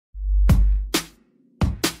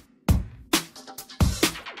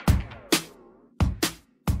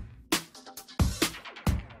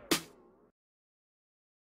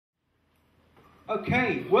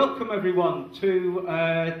Okay, welcome everyone to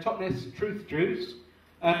Totnes Truth Juice.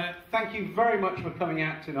 Thank you very much for coming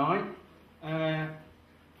out tonight.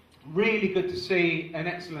 Really good to see an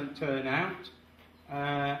excellent turnout.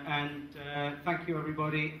 And thank you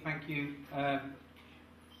everybody, thank you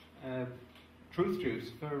Truth Juice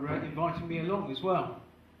for inviting me along as well.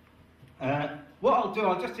 What I'll do,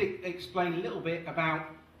 I'll just explain a little bit about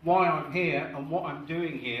why I'm here and what I'm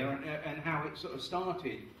doing here and how it sort of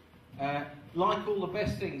started. Like all the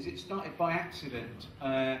best things, it started by accident.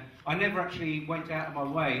 I never actually went out of my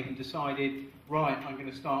way and decided, right, I'm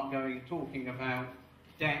going to start talking about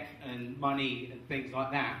debt and money and things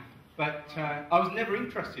like that. But I was never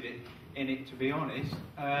interested in it, to be honest.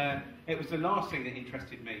 It was the last thing that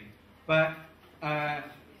interested me. But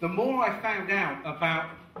the more I found out about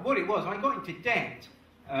what it was, I got into debt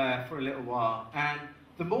for a little while. And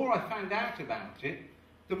the more I found out about it,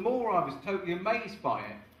 the more I was totally amazed by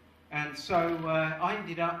it. And so I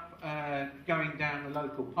ended up going down the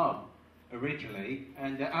local pub originally,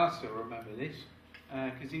 and Alistair will remember this,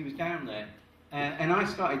 because he was down there. And I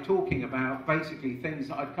started talking about basically things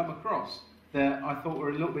that I'd come across that I thought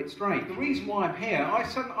were a little bit strange. The reason why I'm here,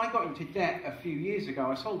 I got into debt a few years ago.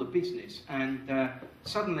 I sold a business and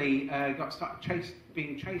suddenly started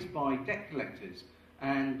being chased by debt collectors,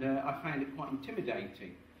 and I found it quite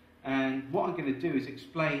intimidating. And what I'm going to do is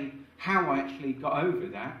explain how I actually got over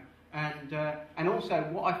that, and also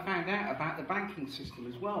what I found out about the banking system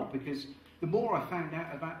as well, because the more I found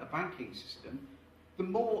out about the banking system, the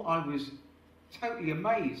more I was totally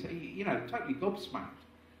amazed, totally gobsmacked.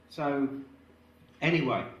 So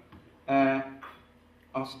anyway,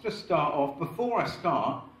 I'll just start off. Before I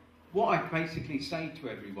start, what I basically say to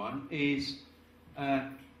everyone is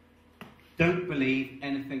don't believe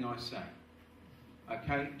anything I say.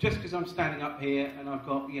 Okay, just because I'm standing up here and I've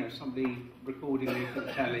got somebody recording me from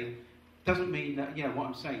the telly, doesn't mean that what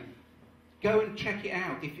I'm saying. Go and check it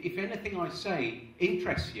out. If anything I say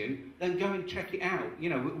interests you, then go and check it out.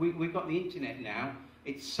 We've got the internet now.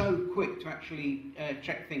 It's so quick to actually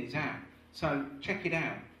check things out. So check it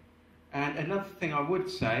out. And another thing I would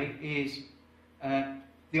say is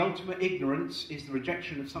the ultimate ignorance is the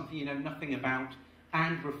rejection of something you know nothing about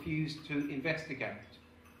and refuse to investigate.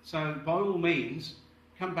 So by all means,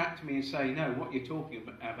 come back to me and say, no, what you're talking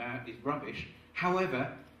about is rubbish.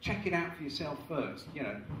 However, check it out for yourself first,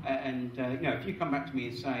 if you come back to me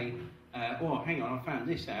and say, oh, hang on, I found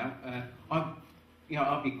this out,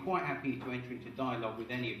 I'll be quite happy to enter into dialogue with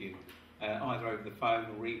any of you, either over the phone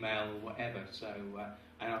or email or whatever,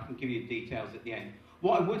 and I can give you details at the end.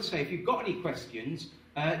 What I would say, if you've got any questions,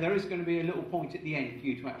 there is going to be a little point at the end for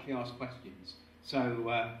you to actually ask questions.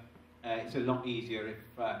 So it's a lot easier if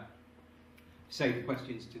save the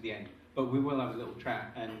questions to the end. But we will have a little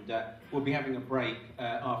chat, and we'll be having a break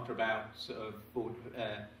after about sort of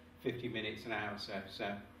 50 minutes, an hour or so.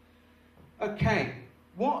 So, okay,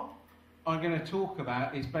 what I'm going to talk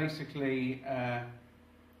about is basically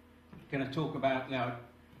going to talk about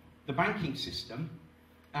the banking system,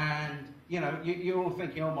 and you're all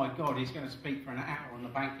thinking, oh my God, he's going to speak for an hour on the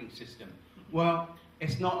banking system. Well,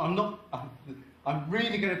 it's not. I'm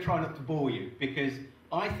really going to try not to bore you, because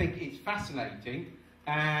I think it's fascinating.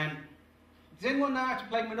 And does anyone know how to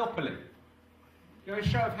play Monopoly? Go a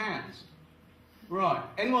show of hands. Right.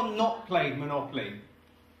 Anyone not played Monopoly?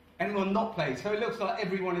 Anyone not played? So it looks like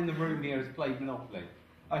everyone in the room here has played Monopoly.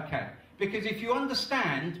 Okay. Because if you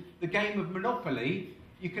understand the game of Monopoly,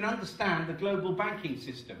 you can understand the global banking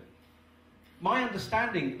system. My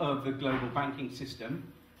understanding of the global banking system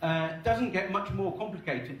doesn't get much more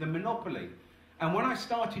complicated than Monopoly. And when I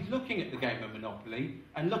started looking at the game of Monopoly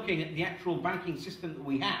and looking at the actual banking system that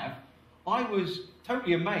we have, I was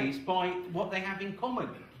totally amazed by what they have in common.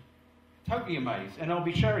 Totally amazed. And I'll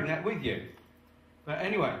be sharing that with you. But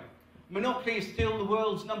anyway, Monopoly is still the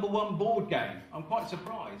world's #1 board game. I'm quite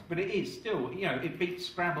surprised, but it is still, it beats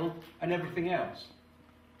Scrabble and everything else.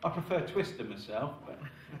 I prefer Twister myself, but...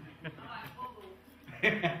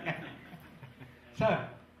 So,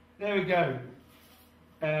 there we go.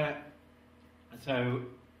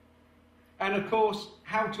 And of course,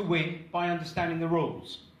 how to win by understanding the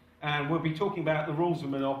rules. And we'll be talking about the rules of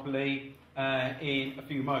Monopoly in a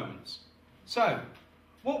few moments. So,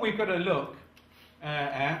 what we've got to look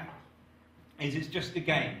at is it's just a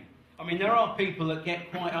game. I mean, there are people that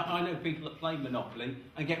I know people that play Monopoly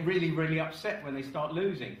and get really, really upset when they start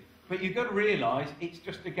losing. But you've got to realise it's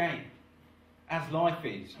just a game. As life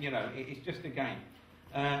is, it's just a game.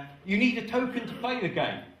 You need a token to play the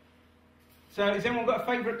game. So, has anyone got a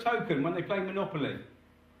favourite token when they play Monopoly?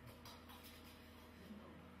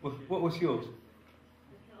 What was yours?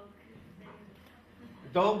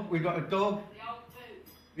 A dog. We've got a dog.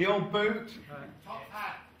 The old boot. Top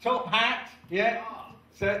hat. Top hat, yeah.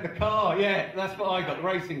 So the car, yeah, that's what I got, the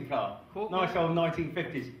racing car. Nice old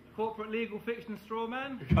 1950s. Corporate legal fiction straw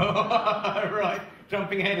man. Right,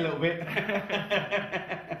 jumping ahead a little bit.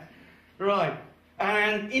 Right,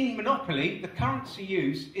 and in Monopoly, the currency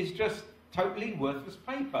used is just totally worthless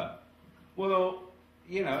paper. Well,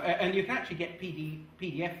 you know, and you can actually get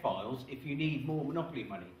PDF files if you need more Monopoly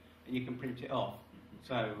money, and you can print it off.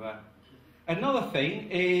 So, another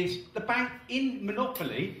thing is the bank in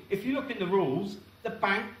Monopoly, if you look in the rules, the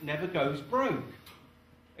bank never goes broke.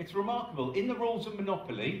 It's remarkable. In the rules of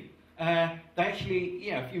Monopoly, they actually,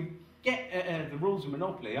 you know, if you get the rules of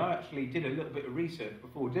Monopoly, I actually did a little bit of research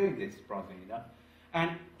before doing this, surprisingly enough,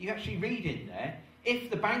 and you actually read in there, if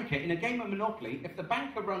the banker, in a game of Monopoly, if the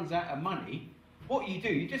banker runs out of money, what you do,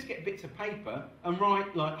 you just get bits of paper and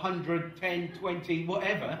write like 100, 10, 20,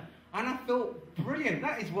 whatever, and I thought, brilliant,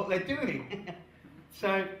 that is what they're doing.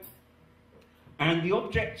 So, and the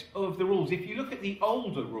object of the rules, if you look at the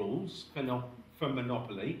older rules for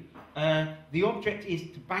Monopoly, the object is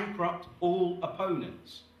to bankrupt all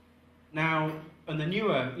opponents. Now, and the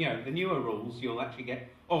newer rules, you'll actually get,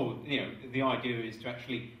 the idea is to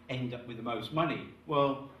actually end up with the most money.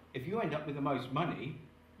 Well, if you end up with the most money,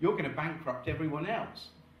 you're going to bankrupt everyone else.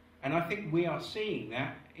 And I think we are seeing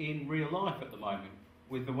that in real life at the moment,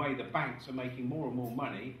 with the way the banks are making more and more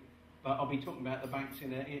money, but I'll be talking about the banks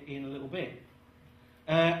in a little bit.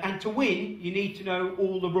 And to win, you need to know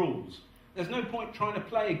all the rules. There's no point trying to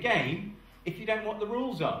play a game if you don't know what the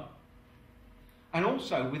rules are. And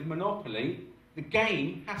also, with Monopoly, the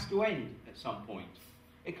game has to end at some point.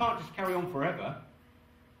 It can't just carry on forever,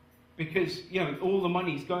 because, you know, all the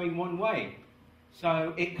money's going one way.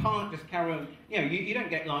 So it can't just carry on. You know, you don't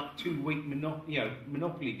get like 2-week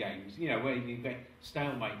Monopoly games, you know, where you get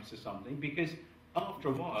stalemates or something, because after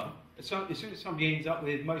a while, as soon as somebody ends up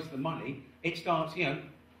with most of the money, it starts, you know,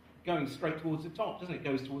 going straight towards the top, doesn't it? It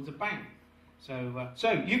goes towards the bank.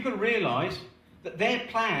 So you've got to realise that their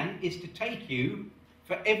plan is to take you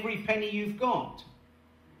for every penny you've got.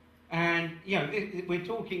 And, you know, we're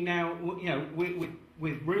talking now, you know,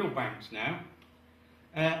 with real banks now.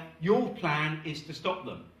 Your plan is to stop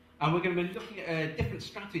them. And we're going to be looking at different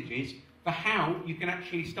strategies for how you can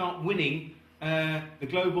actually start winning the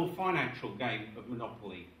global financial game of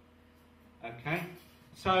Monopoly. Okay?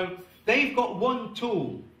 So they've got one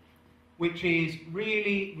tool which is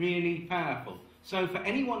really, really powerful. So for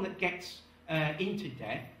anyone that gets into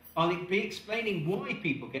debt, I'll be explaining why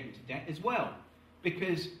people get into debt as well.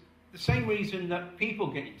 Because the same reason that people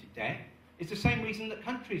get into debt is the same reason that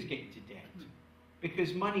countries get into debt.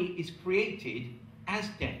 Because money is created as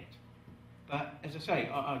debt. But as I say,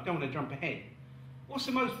 I don't want to jump ahead. What's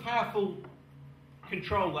the most powerful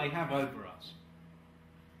control they have over us?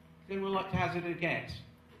 Does anyone like to hazard a guess?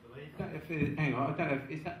 Hang on, I don't know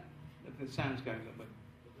if the sound's going up.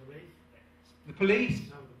 The belief? The police?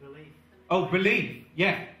 No, the belief. Oh, belief.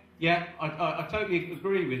 Yeah. I totally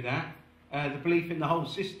agree with that. The belief in the whole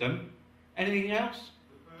system. Anything else?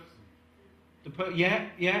 The person.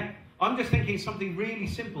 Yeah. I'm just thinking something really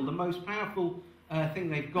simple. The most powerful thing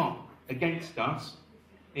they've got against us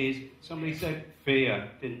is, somebody said fear,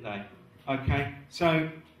 didn't they? Okay, so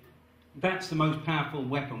that's the most powerful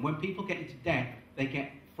weapon. When people get into debt, they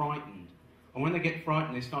get frightened. And when they get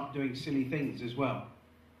frightened, they start doing silly things as well.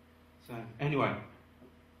 So, anyway.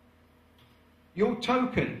 Your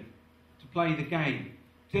token to play the game.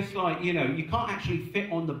 Just like, you know, you can't actually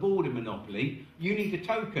fit on the board in Monopoly. You need a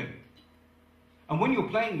token. And when you're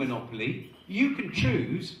playing Monopoly, you can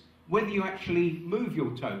choose whether you actually move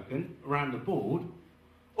your token around the board,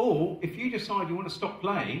 or if you decide you want to stop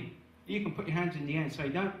playing, you can put your hands in the air and say,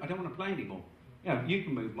 no, I don't want to play anymore. You know, you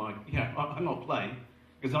can move mine. You know, I'm not playing,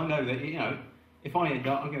 because I know that, you know, if I end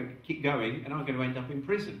up, I'm going to keep going, and I'm going to end up in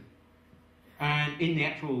prison. And in the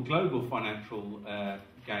actual global financial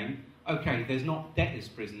game, okay, there's not debtor's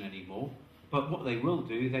prison anymore, but what they will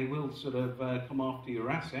do, they will sort of come after your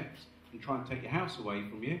assets and try and take your house away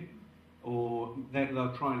from you, or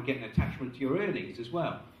they'll try and get an attachment to your earnings as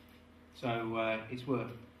well. So it's worth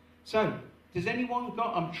it. So, does anyone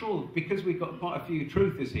got, I'm sure, because we've got quite a few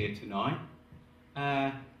truthers here tonight,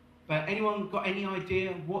 but anyone got any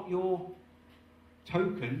idea what your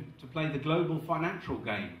token to play the global financial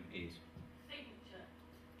game is?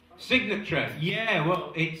 Signature. Yeah,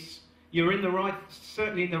 well, you're in the right,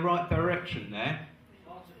 certainly in the right direction there.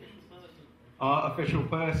 Artificial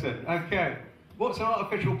person. Okay. What's an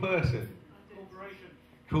artificial person?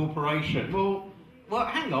 Corporation. Well,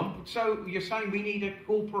 hang on. So you're saying we need a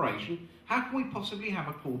corporation. How can we possibly have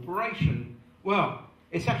a corporation? Well,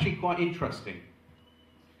 it's actually quite interesting.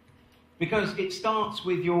 Because it starts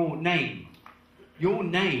with your name. Your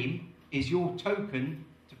name is your token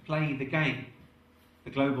to play the game,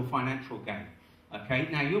 the global financial game. Okay,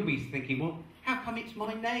 now you'll be thinking, well, how come it's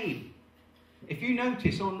my name? If you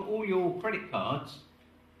notice on all your credit cards,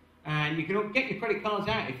 and you can get your credit cards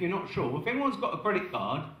out if you're not sure, if anyone's got a credit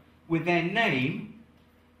card with their name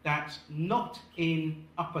that's not in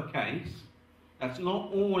uppercase, that's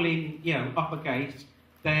not all in, uppercase,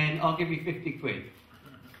 then I'll give you 50 quid.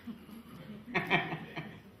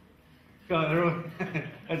 God,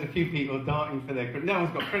 there's a few people darting for their credit. No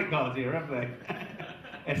one's got credit cards here, have they?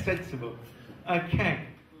 They're sensible. Okay.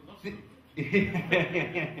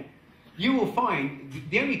 You will find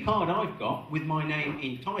the only card I've got with my name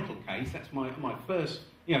in title case, that's my first,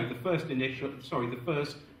 the first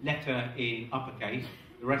letter in uppercase,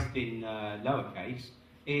 the rest in lowercase,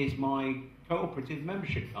 is my cooperative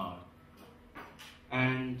membership card.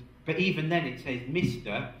 But even then it says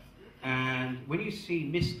Mr. And when you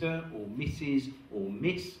see Mr. or Mrs. or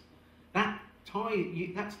Miss, that's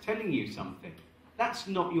telling you something. That's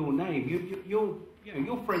not your name.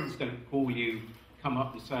 Your friends don't call you, come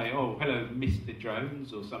up and say, oh, hello, Mr.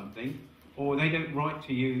 Jones or something, or they don't write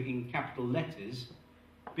to you in capital letters,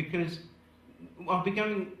 because I'll be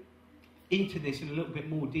going into this in a little bit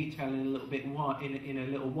more detail in a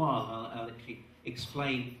little while. I'll actually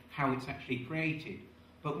explain how it's actually created.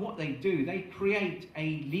 But what they do, they create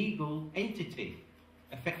a legal entity,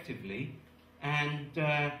 effectively, and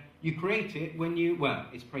you create it when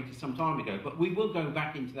it's created some time ago, but we will go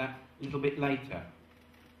back into that a little bit later.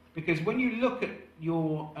 Because when you look at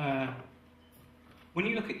your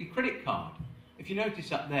credit card, if you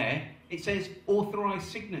notice up there, it says authorised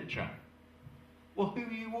signature. Well, who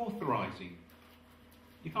are you authorising?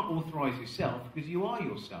 You can't authorise yourself because you are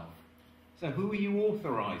yourself. So who are you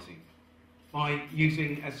authorising? By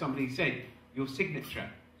using, as somebody said, your signature.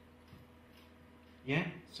 Yeah?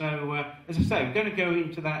 So, as I say, I'm going to go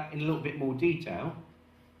into that in a little bit more detail.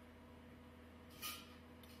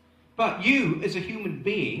 But you, as a human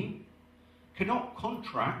being, cannot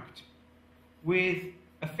contract with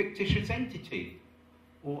a fictitious entity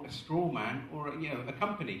or a straw man or a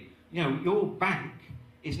company. Your bank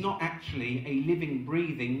is not actually a living,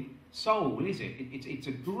 breathing soul, is it? It's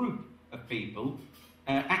a group of people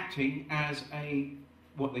acting as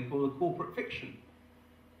what they call a corporate fiction.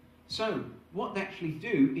 So, what they actually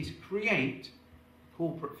do is create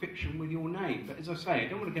corporate fiction with your name. But as I say, I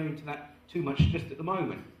don't want to go into that too much just at the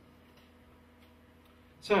moment.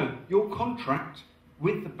 So, your contract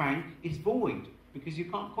with the bank is void because you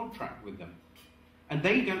can't contract with them. And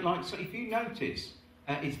they don't like, so if you notice,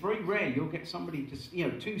 it's very rare you'll get somebody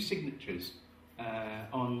to, two signatures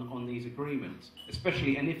on these agreements,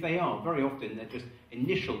 especially, and if they are, very often they're just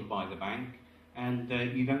initialed by the bank, and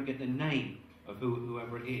you don't get the name of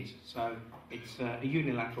whoever it is. So it's a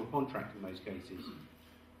unilateral contract in most cases.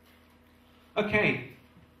 Okay,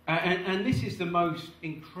 and this is the most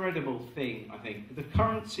incredible thing, I think. The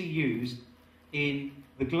currency used in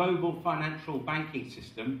the global financial banking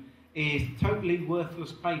system is totally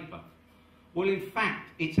worthless paper. Well, in fact,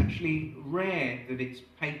 it's actually rare that it's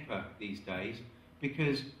paper these days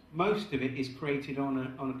because most of it is created on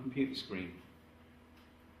a computer screen.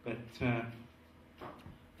 But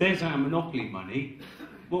there's our monopoly money.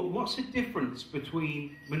 Well, what's the difference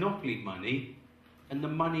between monopoly money and the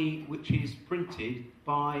money which is printed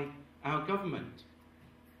by our government?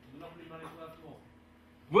 Monopoly money is worth more.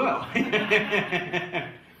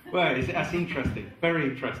 Well, that's interesting. Very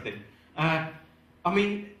interesting.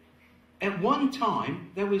 At one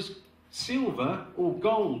time, there was silver or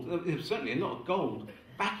gold, there was certainly a lot of gold,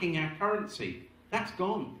 backing our currency. That's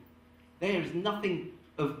gone. There is nothing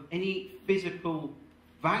of any physical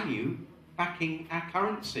value backing our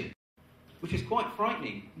currency, which is quite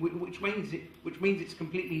frightening, which means it's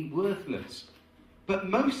completely worthless. But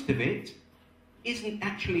most of it isn't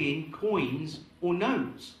actually in coins or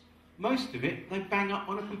notes. Most of it, they bang up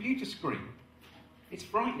on a computer screen. It's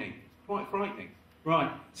frightening, quite frightening.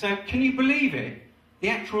 Right, so can you believe it? The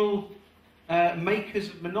actual makers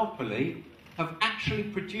of Monopoly have actually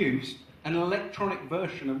produced an electronic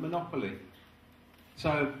version of Monopoly.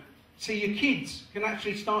 So your kids can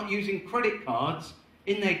actually start using credit cards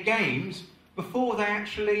in their games before they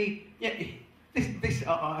actually...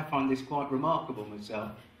 I find this quite remarkable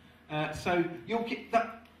myself. So you'll get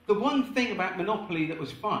the one thing about Monopoly that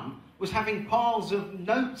was fun was having piles of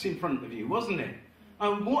notes in front of you, wasn't it?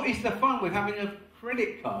 What is the fun with having a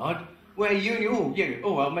credit card where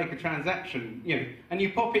I'll make a transaction, and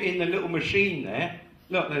you pop it in the little machine there.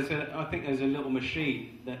 Look, I think there's a little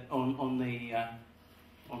machine that on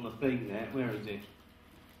the thing there. Where is it?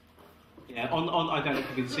 Yeah, on I don't know if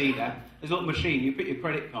you can see that. There's a little machine, you put your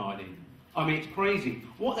credit card in. I mean, it's crazy.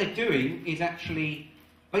 What they're doing is actually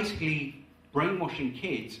basically brainwashing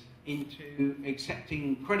kids into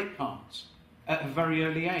accepting credit cards at a very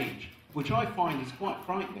early age, which I find is quite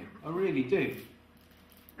frightening. I really do.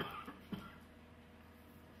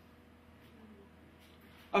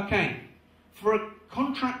 Okay, for a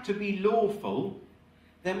contract to be lawful,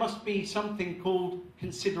 there must be something called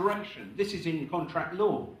consideration. This is in contract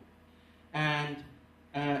law. And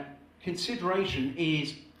consideration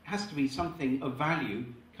has to be something of value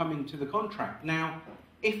coming to the contract. Now,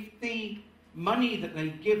 if the money that they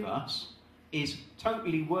give us is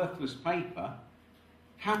totally worthless paper,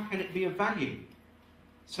 how can it be of value?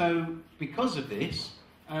 So, because of this,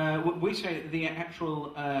 we say that the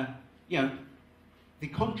actual, the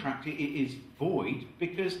contract is void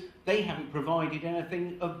because they haven't provided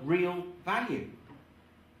anything of real value.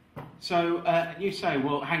 So, you say,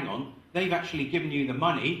 well, hang on, they've actually given you the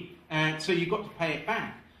money, and so you've got to pay it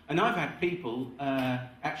back. And I've had people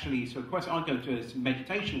actually, so of course I go to a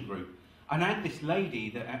meditation group, and I had this lady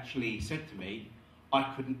that actually said to me, I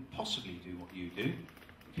couldn't possibly do what you do,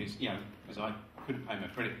 because I couldn't pay my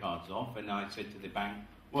credit cards off, and I said to the bank,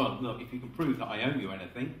 well, look, if you can prove that I owe you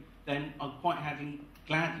anything, then I'll quite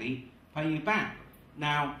gladly pay you back.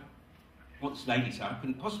 Now, what this lady said, I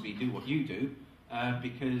couldn't possibly do what you do,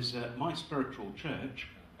 because my spiritual church,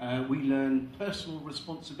 we learn personal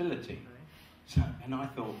responsibility. So, and I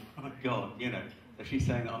thought, oh my God, so she's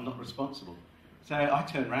saying that I'm not responsible. So I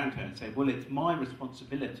turned around to her and said, well, it's my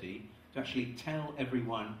responsibility to actually tell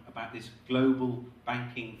everyone about this global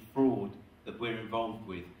banking fraud that we're involved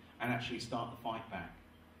with and actually start the fight back,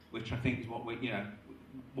 which I think is what we're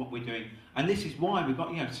doing. And this is why we've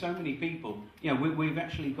got, so many people, we've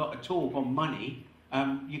actually got a talk on money.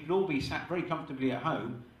 You could all be sat very comfortably at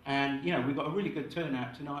home, and, we've got a really good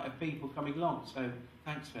turnout tonight of people coming along, so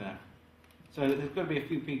thanks for that. So there's got to be a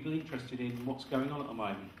few people interested in what's going on at the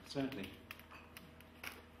moment, certainly.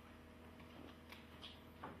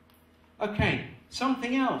 Okay,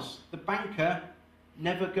 something else. The banker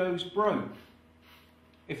never goes broke.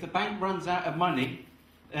 If the bank runs out of money,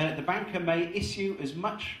 the banker may issue as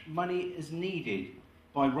much money as needed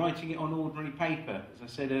by writing it on ordinary paper, as I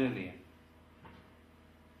said earlier.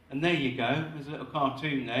 And there you go, there's a little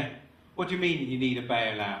cartoon there. What do you mean you need a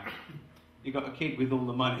bailout? You've got a kid with all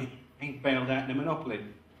the money, he's bailed out in a monopoly.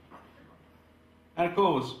 And of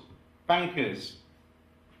course, bankers,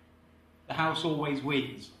 the house always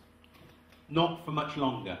wins. Not for much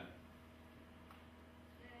longer.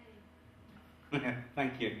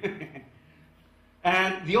 Thank you.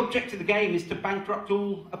 And the object of the game is to bankrupt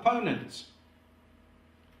all opponents.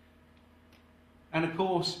 And of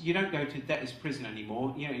course, you don't go to debtor's prison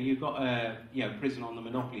anymore. You've got a prison on the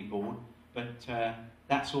Monopoly board, but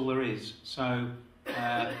that's all there is. So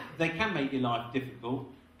they can make your life difficult,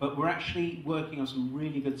 but we're actually working on some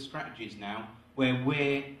really good strategies now, where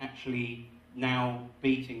we're actually now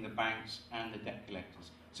beating the banks and the debt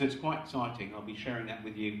collectors. So it's quite exciting. I'll be sharing that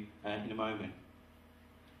with you in a moment.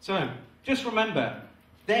 So just remember,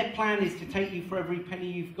 their plan is to take you for every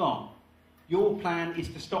penny you've got. Your plan is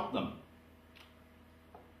to stop them.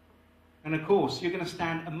 And of course, you're going to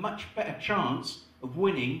stand a much better chance of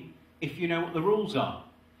winning if you know what the rules are.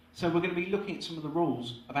 So we're going to be looking at some of the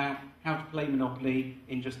rules about how to play Monopoly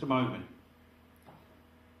in just a moment.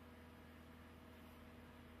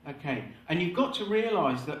 Okay, and you've got to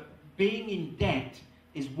realise that being in debt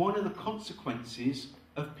is one of the consequences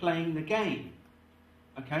of playing the game.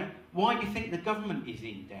 Okay, why do you think the government is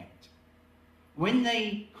in debt? When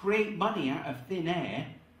they create money out of thin air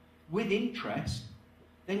with interest,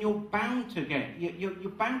 then you're bound to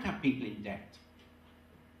have people in debt,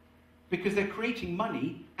 because they're creating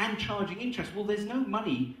money and charging interest. Well, there's no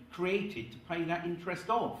money created to pay that interest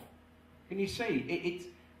off. Can you see?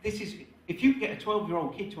 If you get a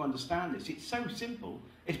 12-year-old kid to understand this, it's so simple.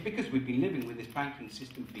 It's because we've been living with this banking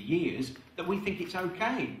system for years that we think it's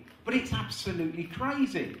okay. But it's absolutely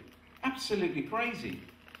crazy. Absolutely crazy.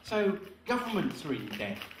 So governments are in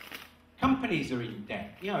debt. Companies are in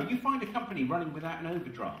debt. You find a company running without an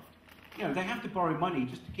overdraft. They have to borrow money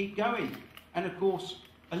just to keep going. And of course,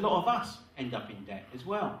 a lot of us end up in debt as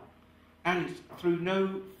well. And it's through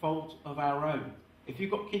no fault of our own. If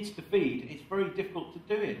you've got kids to feed, it's very difficult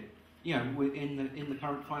to do it, in the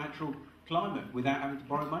current financial climate without having to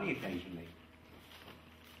borrow money occasionally.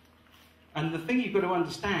 And the thing you've got to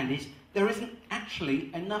understand is there isn't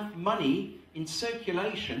actually enough money in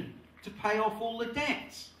circulation to pay off all the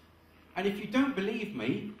debts. And if you don't believe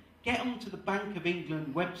me, get onto the Bank of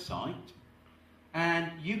England website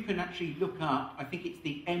and you can actually look up, I think it's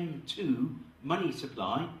the M2 money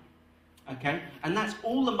supply, Okay? And that's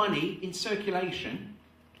all the money in circulation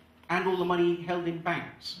and all the money held in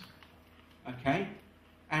banks. Okay?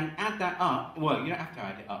 And add that up. Well, you don't have to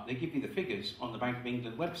add it up. They give you the figures on the Bank of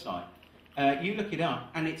England website. You look it up,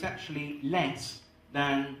 and it's actually less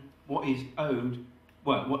than what is owed,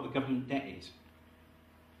 well, what the government debt is.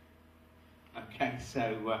 Okay,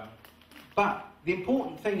 so, but the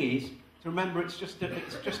important thing is to remember it's just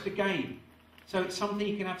a game. So it's something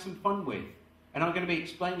you can have some fun with. And I'm going to be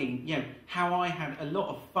explaining, how I had a lot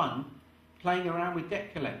of fun playing around with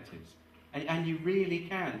debt collectors. And you really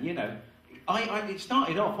can, it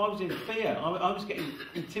started off, I was in fear. I was getting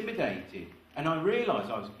intimidated. And I realised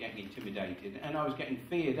I was getting intimidated. And I was getting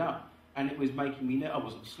feared up. And it was making me, I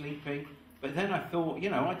wasn't sleeping. But then I thought,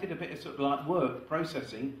 I did a bit of sort of like work,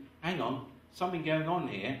 processing. Hang on, something going on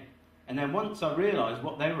here. And then once I realised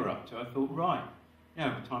what they were up to, I thought, right,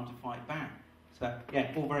 time to fight back. So,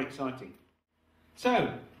 all very exciting.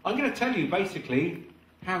 So, I'm going to tell you basically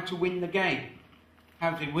how to win the game.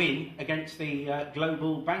 How to win against the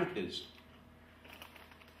global bankers.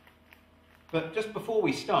 But just before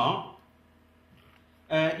we start,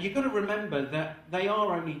 you've got to remember that they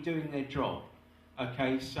are only doing their job.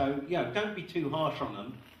 Okay, so, don't be too harsh on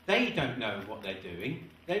them. They don't know what they're doing.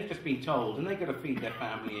 They've just been told, and they've got to feed their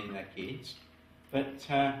family and their kids. But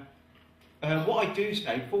what I do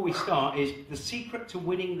say before we start is the secret to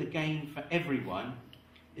winning the game for everyone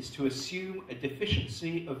is to assume a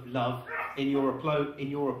deficiency of love in your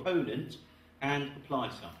opponent and apply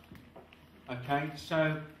some. Okay,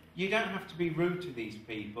 so you don't have to be rude to these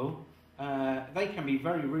people. They can be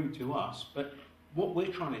very rude to us, but what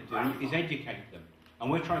we're trying to do is educate them. And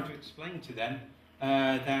we're trying to explain to them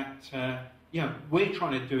that we're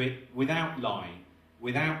trying to do it without lying,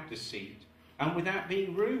 without deceit, and without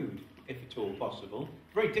being rude, if at all possible.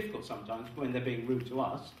 Very difficult sometimes when they're being rude to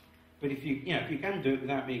us, but if you can do it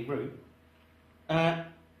without being rude.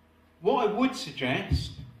 What I would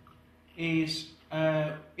suggest is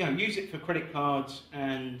use it for credit cards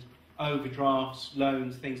and overdrafts,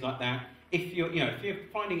 loans, things like that. If you're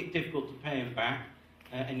finding it difficult to pay them back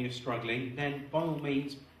and you're struggling, then by all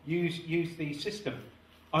means use the system.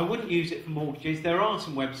 I wouldn't use it for mortgages. There are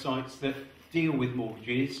some websites that deal with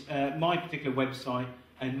mortgages. My particular website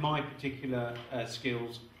and my particular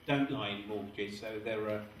skills don't lie in mortgages, so there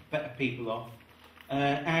are better people off.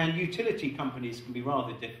 And utility companies can be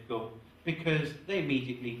rather difficult because they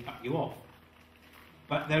immediately cut you off.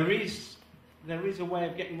 But there is a way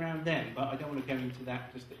of getting around them, but I don't want to go into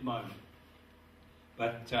that just at the moment.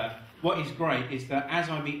 But what is great is that as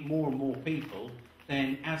I meet more and more people,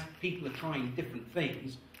 then as people are trying different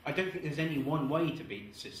things, I don't think there's any one way to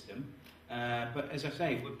beat the system. But as I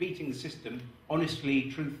say, we're beating the system honestly,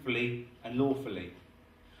 truthfully, and lawfully.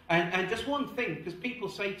 And just one thing, because people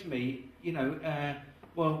say to me,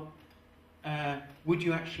 would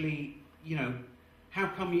you actually, how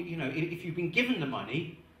come if you've been given the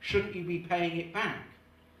money, shouldn't you be paying it back?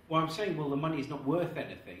 Well, I'm saying, the money is not worth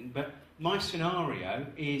anything, but my scenario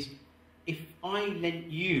is if I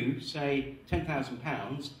lent you, say,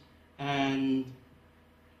 £10,000, and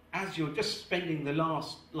as you're just spending the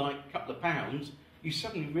last, couple of pounds, you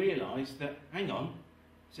suddenly realise that, hang on,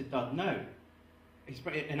 it's a dud no.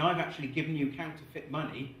 And I've actually given you counterfeit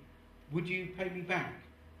money, would you pay me back?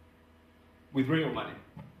 With real money?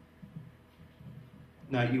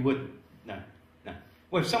 No, you wouldn't. No.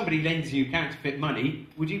 Well, if somebody lends you counterfeit money,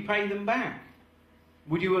 would you pay them back?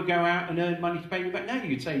 Would you go out and earn money to pay me back? No,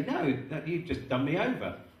 you'd say, no, you've just done me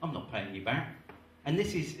over. I'm not paying you back. And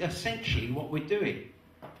this is essentially what we're doing.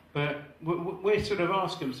 But we're sort of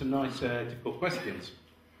asking some nice, difficult questions.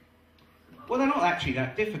 Well, they're not actually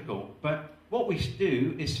that difficult, but what we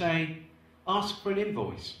do is say, ask for an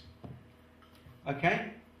invoice.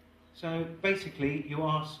 Okay? So basically, you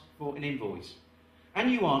ask for an invoice.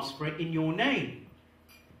 And you ask for it in your name.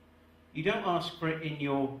 You don't ask for it in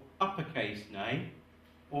your uppercase name,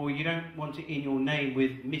 or you don't want it in your name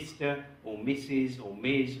with Mr. or Mrs. or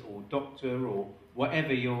Ms. or Doctor or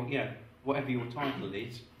whatever your title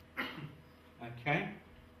is. Okay?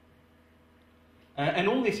 And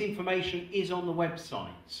all this information is on the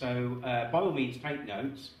website, so by all means take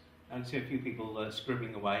notes. I see a few people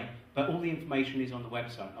scribbling away, but all the information is on the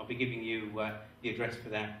website. I'll be giving you the address for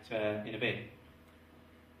that in a bit.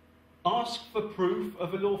 Ask for proof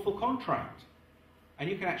of a lawful contract. And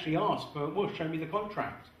you can actually ask for, show me the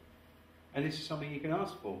contract. And this is something you can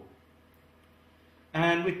ask for.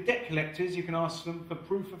 And with debt collectors, you can ask them for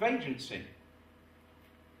proof of agency.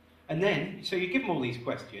 And then, so you give them all these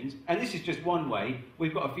questions, and this is just one way.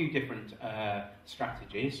 We've got a few different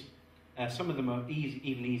strategies. Some of them are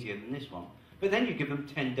even easier than this one. But then you give them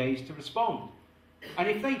 10 days to respond. And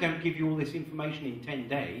if they don't give you all this information in 10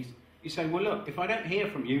 days, you say, well, look, if I don't hear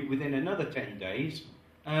from you within another 10 days,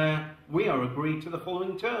 we are agreed to the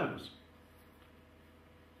following terms.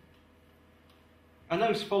 And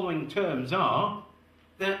those following terms are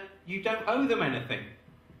that you don't owe them anything.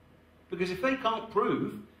 Because if they can't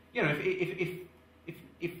prove, you know, if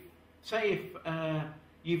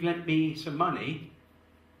you've lent me some money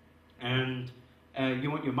and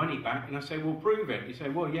you want your money back, and I say, well, prove it. You say,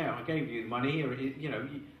 well, yeah, I gave you the money, or, you know,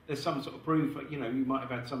 there's some sort of proof, you know, you might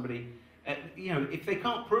have had somebody, you know, if they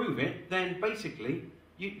can't prove it, then basically,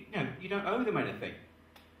 you don't owe them anything.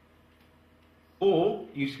 Or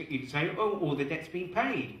you can say, oh, all the debt's been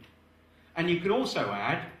paid. And you can also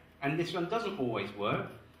add, and this one doesn't always work,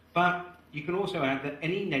 but you can also add that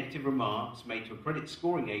any negative remarks made to a credit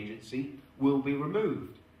scoring agency will be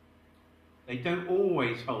removed. They don't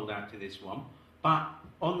always hold out to this one, but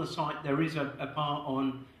on the site there is a part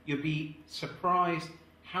on, you'll be surprised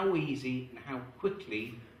how easy and how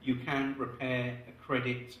quickly you can repair a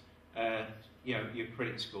credit, your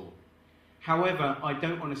credit score. However, I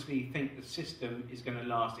don't honestly think the system is going to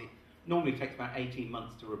last. It normally takes about 18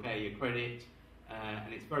 months to repair your credit,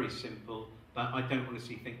 and it's very simple, but I don't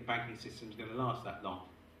honestly think the banking system is going to last that long.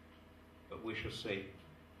 But we shall see.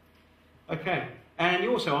 Okay, and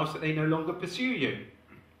you also ask that they no longer pursue you.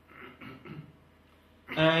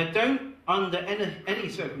 Don't, under any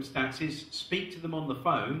circumstances, speak to them on the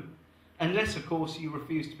phone, unless, of course, you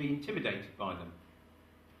refuse to be intimidated by them.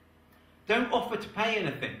 Don't offer to pay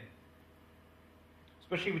anything,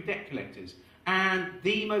 especially with debt collectors. And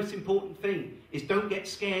the most important thing is don't get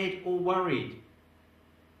scared or worried.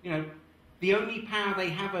 You know, the only power they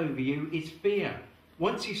have over you is fear.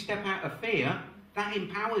 Once you step out of fear, that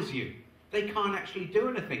empowers you. They can't actually do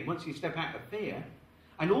anything once you step out of fear.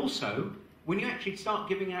 And also, when you actually start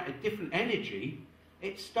giving out a different energy,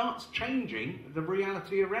 it starts changing the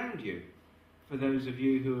reality around you. For those of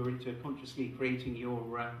you who are into consciously creating your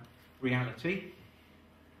reality.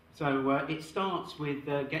 So it starts with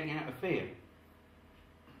getting out of fear.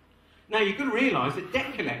 Now you've got to realise that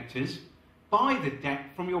debt collectors buy the debt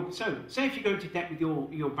from your... So, say if you go into debt with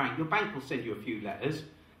your bank will send you a few letters.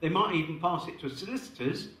 They might even pass it to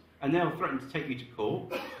solicitors, and they'll threaten to take you to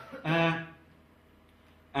court.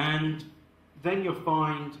 And then you'll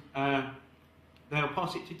find they'll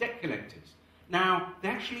pass it to debt collectors. Now, they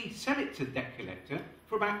actually sell it to the debt collector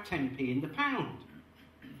for about 10p in the pound.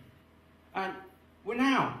 And well,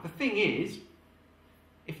 now, the thing is,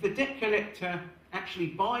 if the debt collector actually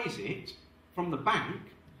buys it from the bank,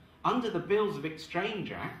 under the Bills of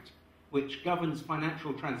Exchange Act, which governs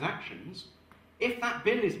financial transactions, if that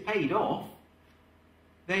bill is paid off,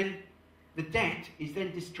 then the debt is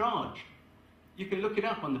then discharged. You can look it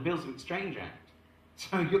up on the Bills of Exchange Act.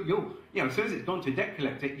 So as soon as it's gone to debt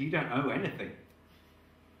collector, you don't owe anything.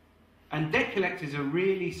 And debt collectors are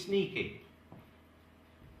really sneaky.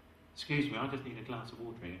 Excuse me, I just need a glass of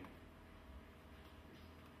water here.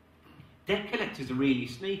 Debt collectors are really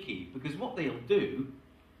sneaky because what they'll do,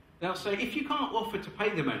 they'll say, if you can't offer to pay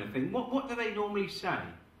them anything, what do they normally say?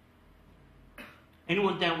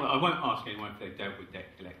 Anyone dealt with, I won't ask anyone if they've dealt with debt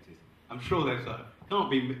collectors. I'm sure there's can't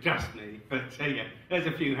be just me, but yeah, there's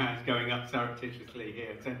a few hands going up surreptitiously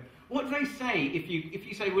here. So what do they say if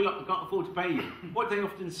you say, well, look, I can't afford to pay you? What do they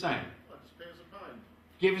often say? Well, just pay us a pound.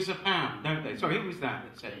 Give us a pound, don't they? Sorry, who was that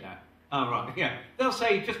said that? Oh, right, yeah. They'll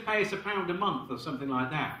say, just pay us £1 a month or something like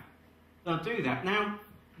that. They'll do that. Now,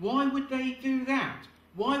 why would they do that?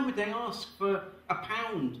 Why would they ask for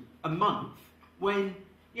 £1 a month when,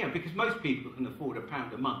 because most people can afford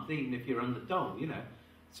 £1 a month, even if you're under dole,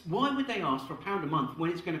 So why would they ask for £1 a month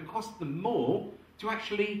when it's going to cost them more to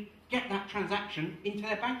actually get that transaction into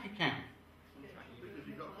their bank account? Because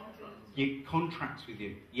you've got contracts. You contracts with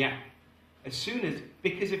you, yeah. As soon as,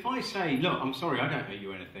 because if I say, look, I'm sorry, I don't owe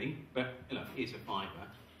you anything, but look, here's a £5.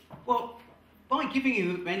 Well, by giving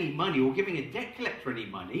you any money or giving a debt collector any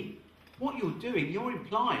money, what you're doing, you're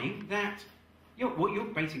implying that, what you're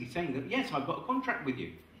basically saying that, yes, I've got a contract with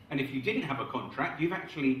you. And if you didn't have a contract, you've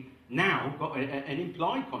actually now got an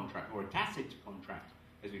implied contract or a tacit contract,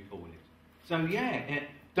 as we call it. So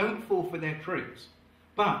don't fall for their tricks.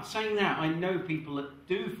 But saying that, I know people that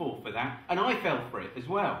do fall for that, and I fell for it as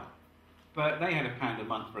well. But they had £1 a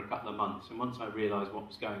month for a couple of months, and once I realised what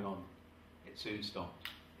was going on, it soon stopped.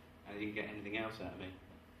 And they didn't get anything else out of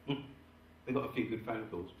me. They got a few good phone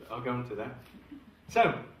calls, but I'll go on to that.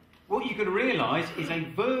 So, what you've got to realise is a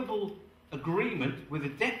verbal agreement with a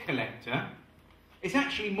debt collector is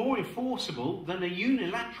actually more enforceable than a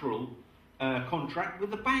unilateral contract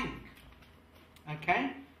with the bank.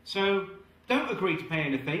 Okay? So, don't agree to pay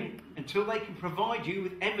anything until they can provide you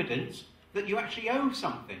with evidence that you actually owe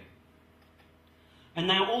something. And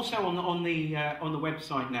now also on the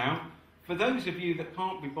website now, for those of you that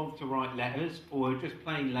can't be bothered to write letters or are just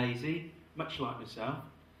plain lazy, much like myself,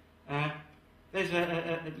 there's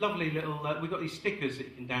a lovely little, we've got these stickers that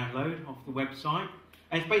you can download off the website.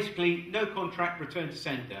 And it's basically no contract, return to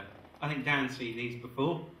sender. I think Dan's seen these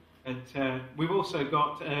before. But we've also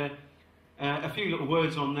got a few little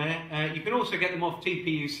words on there. You can also get them off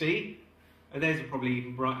TPUC. Theirs are probably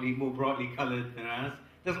even more brightly coloured than ours.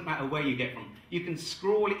 Doesn't matter where you get from. You can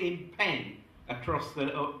scrawl it in pen across the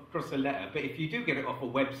letter. But if you do get it off a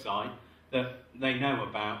website that they know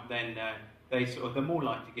about, then they're more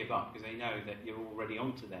likely to give up because they know that you're already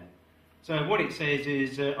onto them. So what it says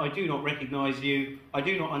is, I do not recognise you. I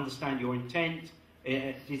do not understand your intent.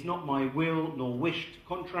 It is not my will nor wish to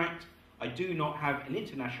contract. I do not have an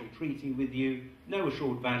international treaty with you. No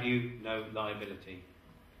assured value, no liability.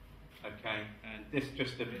 Okay, and this is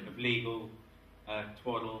just a bit of legal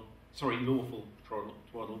lawful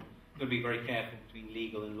twaddle. Got to be very careful between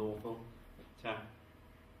legal and lawful. But,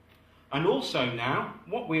 and also now,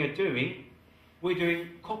 what we're doing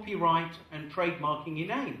copyright and trademarking your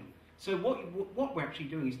name. So what we're actually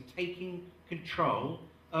doing is taking control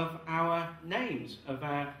of our names, of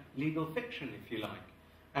our legal fiction, if you like.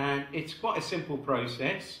 And it's quite a simple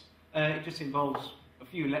process. It just involves a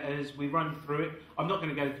few letters. We run through it. I'm not going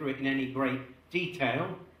to go through it in any great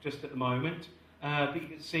detail just at the moment. But you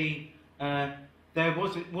can see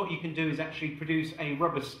what you can do is actually produce a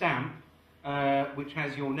rubber stamp which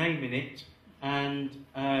has your name in it and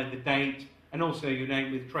the date and also your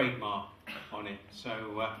name with trademark on it.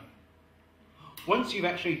 So once you've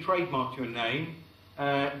actually trademarked your name,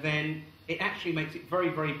 then it actually makes it very,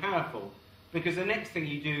 very powerful, because the next thing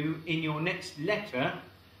you do in your next letter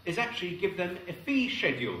is actually give them a fee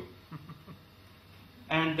schedule.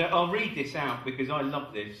 And I'll read this out because I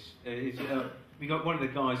love this. We got one of the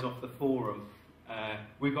guys off the forum.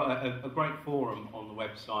 We've got a great forum on the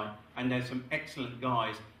website, and there's some excellent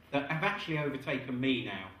guys that have actually overtaken me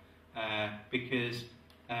now, because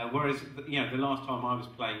whereas the last time I was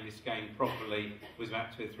playing this game properly was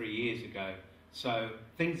about 2 or 3 years ago. So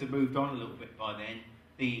things have moved on a little bit by then.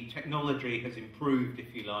 The technology has improved,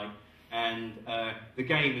 if you like, and the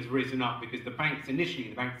game has risen up because the banks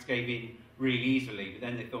gave in really easily, but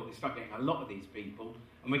then they thought they start getting a lot of these people,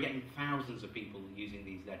 and we're getting thousands of people using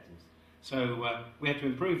these letters. So we had to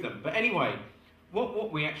improve them. But anyway,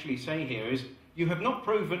 what we actually say here is, you have not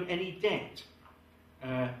proven any debt.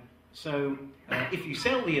 So if you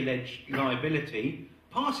sell the alleged liability,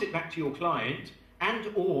 pass it back to your client and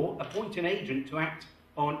or appoint an agent to act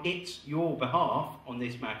on your behalf on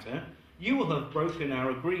this matter, you will have broken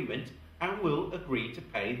our agreement and will agree to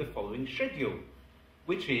pay the following schedule,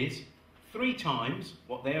 which is 3 times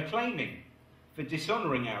what they are claiming for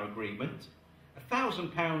dishonouring our agreement,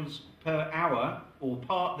 £1,000 per hour or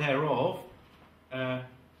part thereof of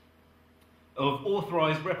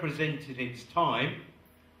authorised representatives' time,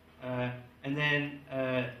 and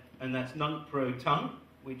that's nunc pro tunc,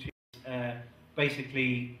 which is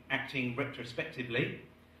basically acting retrospectively,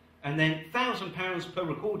 and then £1,000 per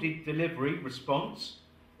recorded delivery response.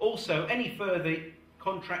 Also, any further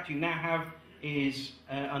contract you now have is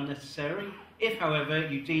unnecessary. If, however,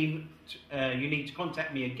 you deem you need to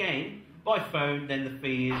contact me again by phone, then the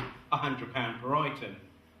fee is £100 per item.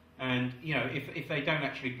 And if they don't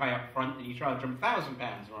actually pay up front, then you charge them £1,000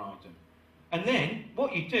 per item. And then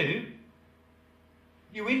what you do,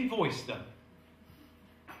 you invoice them.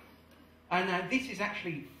 And this is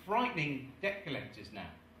actually frightening debt collectors now.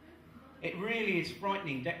 It really is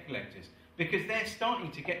frightening debt collectors, because they're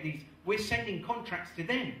starting to get these. We're sending contracts to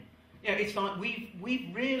them. It's like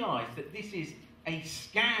we've realised that this is a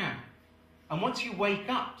scam. And once you wake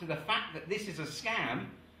up to the fact that this is a scam,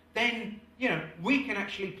 then we can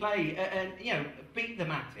actually play and beat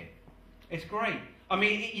them at it. It's great. I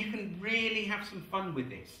mean, you can really have some fun with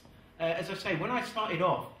this. As I say, when I started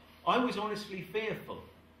off, I was honestly fearful.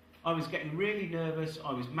 I was getting really nervous.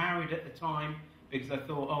 I was married at the time because I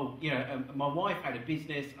thought, my wife had a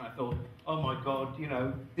business, and I thought, oh my God,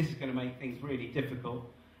 this is going to make things really difficult.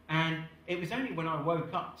 And it was only when I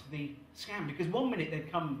woke up to the scam, because one minute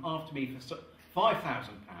they'd come after me for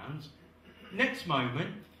 £5,000, next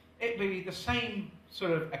moment it'd be the same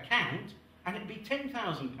sort of account and it'd be £10,000.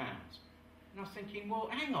 And I was thinking, well,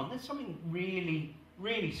 hang on, there's something really,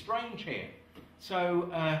 really strange here. So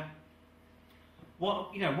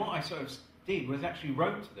what I sort of did was actually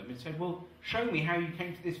wrote to them and said, well, show me how you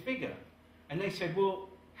came to this figure. And they said, well,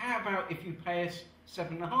 how about if you pay us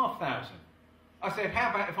 £7,500? I said, how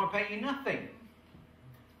about if I pay you nothing?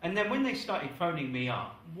 And then when they started phoning me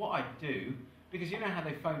up, what I'd do Because you know how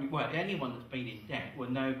they phone you. Well, anyone that's been in debt will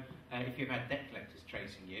know if you've had debt collectors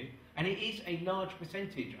chasing you. And it is a large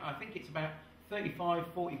percentage. I think it's about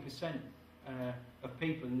 35-40% of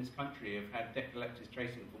people in this country have had debt collectors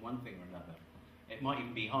chasing them for one thing or another. It might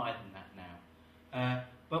even be higher than that now.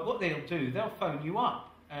 But what they'll do, they'll phone you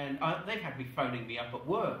up. And they've had me phoning me up at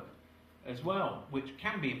work as well, which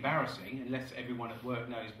can be embarrassing unless everyone at work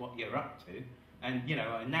knows what you're up to. And, you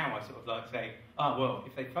know, now I sort of like say, oh, well,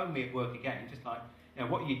 if they phone me at work again, just like, you know,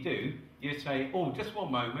 what you do, you say, oh, just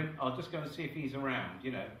one moment, I'll just go and see if he's around,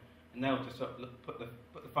 you know. And they'll just sort of put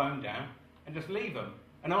the phone down and just leave them.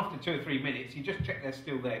 And after 2 or 3 minutes, you just check they're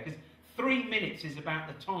still there. Because 3 minutes is about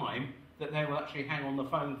the time that they will actually hang on the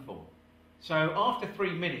phone for. So after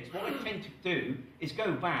 3 minutes, what I tend to do is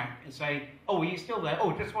go back and say, oh, are you still there?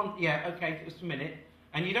 Oh, just one, yeah, okay, just a minute.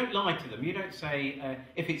 And you don't lie to them. You don't say,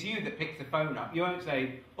 if it's you that picks the phone up, you won't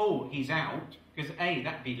say, oh, he's out, because A,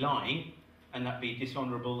 that'd be lying, and that'd be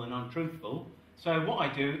dishonourable and untruthful. So what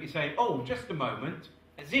I do is say, oh, just a moment,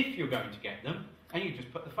 as if you're going to get them, and you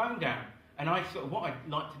just put the phone down. And what I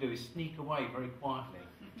like to do is sneak away very quietly.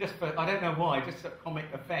 Just for, I don't know why, just for comic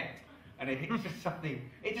effect. And it's just something,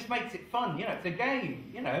 it just makes it fun, you know, it's a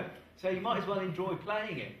game, you know, so you might as well enjoy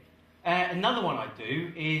playing it. Another one I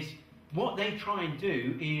do is, what they try and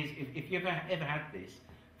do is, if you've ever had this,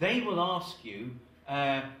 they will ask you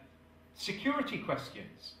security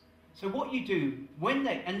questions. So what you do,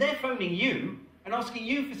 and they're phoning you and asking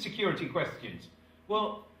you for security questions.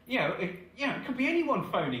 Well, you know, it could be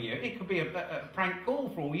anyone phoning you. It could be a prank call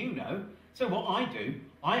for all you know. So what I do,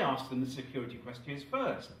 I ask them the security questions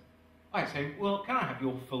first. I say, well, can I have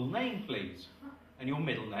your full name, please? And your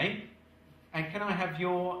middle name? And can I have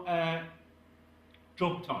your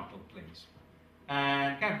job title, please?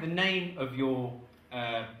 And can I have the name of your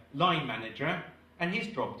line manager and his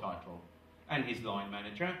job title and his line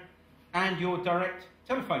manager and your direct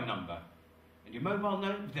telephone number and your mobile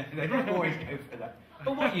number? They don't always go for that.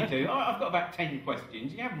 But what you do, I've got about 10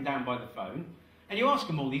 questions. You have them down by the phone and you ask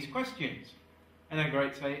them all these questions. And they're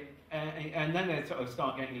great, say, and then they sort of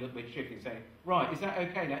start getting a little bit shifty and say, right, is that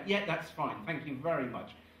okay now? Yeah, that's fine. Thank you very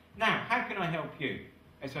much. Now, how can I help you?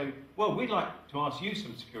 They say, well, we'd like to ask you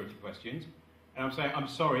some security questions. And I'm saying, I'm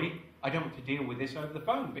sorry, I don't want to deal with this over the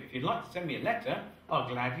phone, but if you'd like to send me a letter, I'll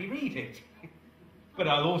gladly read it. But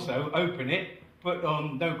I'll also open it, put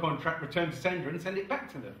on no contract, return to sender, and send it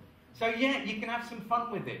back to them. So yeah, you can have some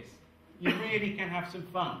fun with this. You really can have some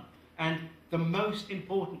fun. And the most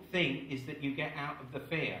important thing is that you get out of the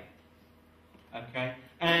fear. Okay?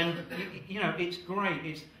 And, you know, it's great.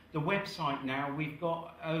 It's the website now, we've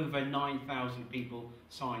got over 9,000 people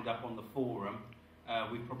signed up on the forum.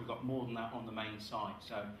 We've probably got more than that on the main site.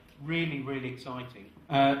 So really, really exciting.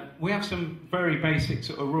 We have some very basic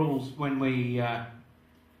sort of rules when we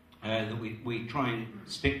try and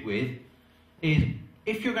stick with. Is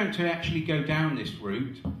if you're going to actually go down this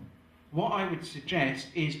route, what I would suggest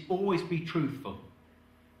is always be truthful.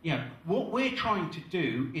 You know, what we're trying to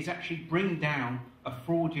do is actually bring down a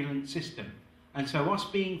fraudulent system. And so us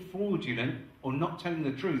being fraudulent or not telling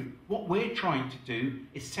the truth, what we're trying to do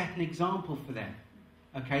is set an example for them.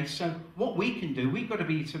 Okay, so what we can do, we've got to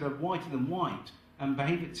be sort of whiter than white and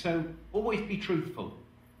behave it. So always be truthful.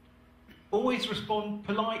 Always respond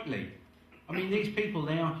politely. I mean, these people,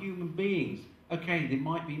 they are human beings. Okay, they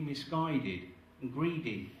might be misguided and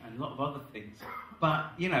greedy and a lot of other things.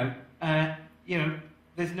 But, you know,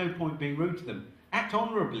 there's no point being rude to them. Act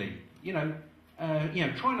honourably.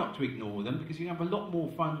 Try not to ignore them because you have a lot more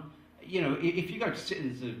fun. You know, if you go to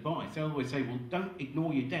citizens' advice, they always say, well, don't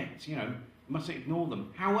ignore your debts, you know, you mustn't ignore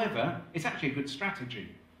them. However, it's actually a good strategy,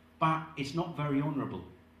 but it's not very honourable.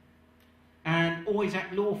 And always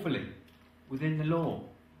act lawfully within the law,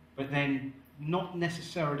 but then not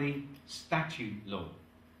necessarily statute law.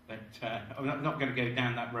 But I'm not going to go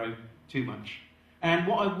down that road too much. And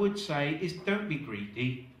what I would say is don't be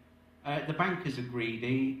greedy. The bankers are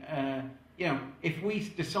greedy. You know, if we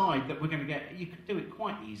decide that we're going to get, you could do it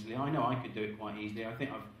quite easily. I know I could do it quite easily. I think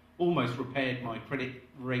I've almost repaired my credit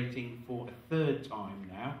rating for a third time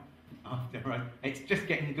now. It's just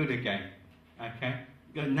getting good again. Okay.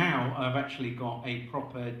 Now I've actually got a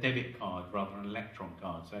proper debit card rather than an electron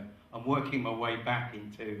card. So I'm working my way back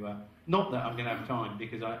into. Not that I'm going to have time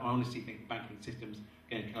because I honestly think the banking system's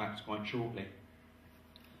going to collapse quite shortly.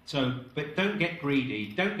 So, but don't get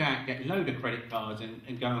greedy. Don't go out and get a load of credit cards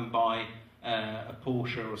and go and buy a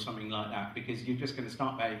Porsche or something like that because you're just going to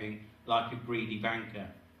start behaving like a greedy banker.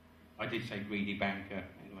 I did say greedy banker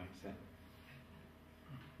anyway. So,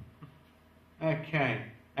 okay.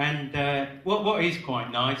 And what is quite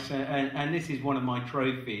nice, and this is one of my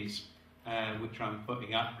trophies which I'm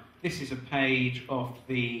putting up. this is a page of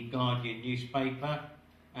the Guardian newspaper,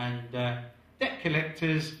 and debt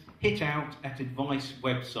collectors hit out at advice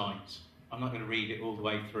websites. I'm not going to read it all the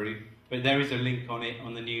way through, but there is a link on it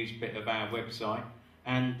on the news bit of our website.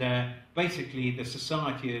 And basically, the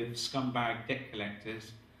Society of Scumbag Debt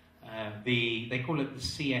Collectors, they call it the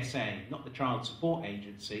CSA, not the Child Support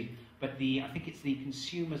Agency, but I think it's the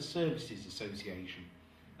Consumer Services Association.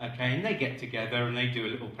 Okay, and they get together and they do a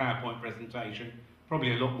little PowerPoint presentation,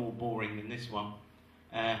 probably a lot more boring than this one,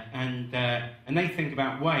 and they think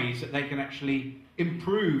about ways that they can actually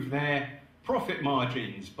improve their profit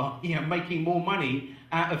margins by making more money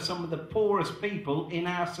out of some of the poorest people in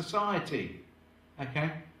our society.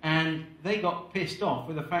 Okay, and they got pissed off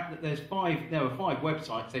with the fact that there were five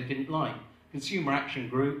websites they didn't like: Consumer Action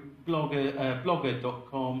Group,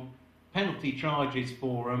 Blogger.com, Penalty Charges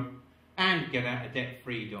Forum, and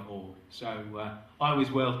GetOutOfDebtFree.org. So I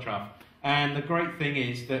was well chuffed. And the great thing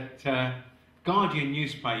is that Guardian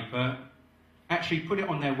newspaper actually put it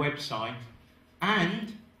on their website,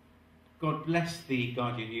 and God bless the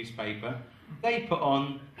Guardian newspaper, they put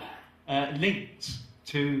on links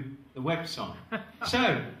to the website.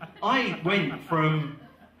 So I went from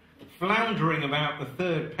floundering about the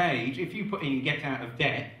third page. If you put in Get Out of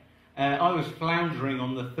Debt, I was floundering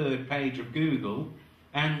on the third page of Google,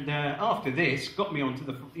 and after this got me onto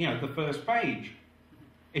the first page.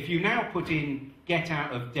 If you now put in Get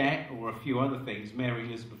Out of Debt or a few other things, Mary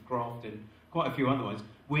Elizabeth Croft and quite a few other ones,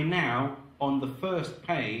 we're now on the first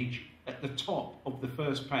page, at the top of the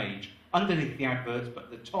first page, underneath the adverts, but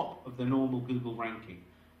the top of the normal Google ranking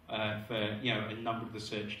for a number of the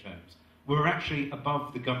search terms. We're actually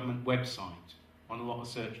above the government website on a lot of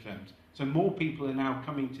search terms. So more people are now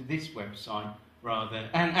coming to this website rather,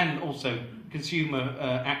 and also Consumer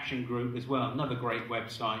Action Group as well, another great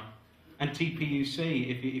website. And TPUC,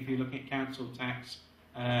 if you're looking at council tax,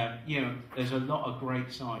 there's a lot of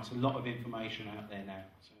great sites, a lot of information out there now.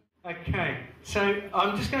 So. Okay, so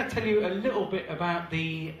I'm just going to tell you a little bit about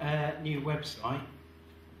the new website.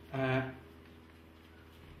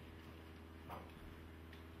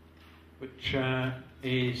 Which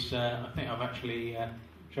is, I think I've actually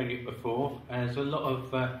shown you before. There's a lot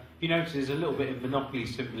of, you notice there's a little bit of monopoly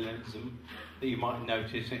symbolism that you might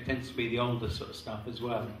notice. It tends to be the older sort of stuff as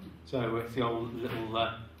well. So it's the old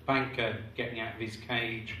little banker getting out of his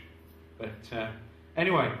cage. But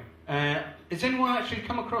anyway, has anyone actually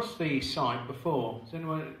come across the site before? Has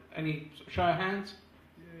anyone, any show of hands?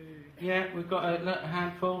 Yay. Yeah, we've got a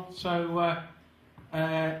handful. So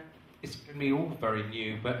it's going to be all very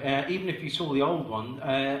new, but even if you saw the old one,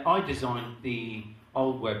 I designed the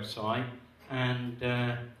old website, and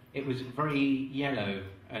it was very yellow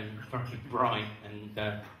and very bright, and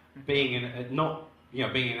being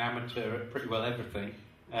an amateur at pretty well everything,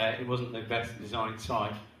 it wasn't the best designed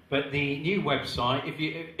site. But the new website, if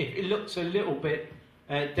it looks a little bit,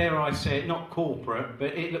 dare I say it, not corporate,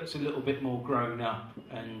 but it looks a little bit more grown up,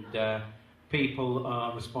 and people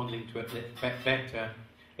are responding to it a little bit better.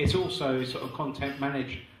 It's also sort of content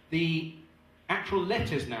managed. The actual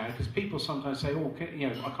letters now, because people sometimes say, I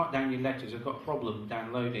can't download your letters, I've got a problem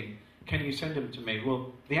downloading. Can you send them to me?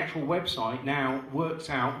 Well, the actual website now works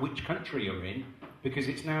out which country you're in, because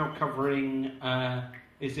it's now covering,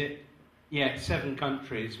 7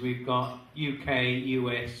 countries. We've got UK,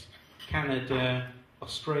 US, Canada,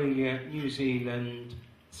 Australia, New Zealand,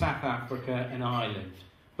 South Africa and Ireland.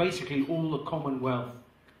 Basically all the Commonwealth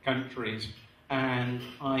countries, and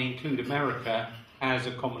I include America as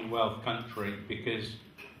a Commonwealth country because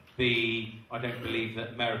I don't believe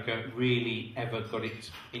that America really ever got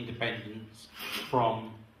its independence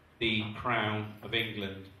from the Crown of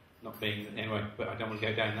England. Not being, anyway, but I don't want to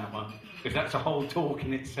go down that one because that's a whole talk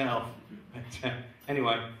in itself. But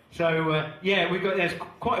anyway, so there's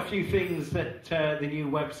quite a few things that the new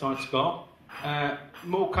website's got.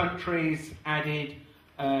 More countries added,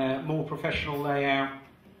 more professional layout.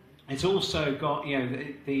 It's also got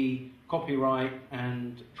the copyright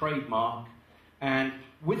and trademark, and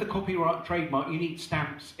with the copyright trademark you need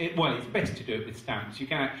stamps. It's best to do it with stamps. You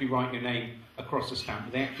can actually write your name across a stamp,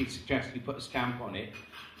 but they actually suggest you put a stamp on it.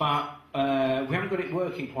 But we haven't got it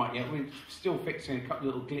working quite yet. We're still fixing a couple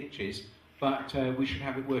of little glitches, but we should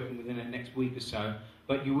have it working within the next week or so.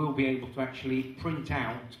 But you will be able to actually print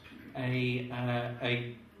out a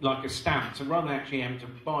stamp. So rather than actually having to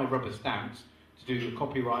buy rubber stamps to do the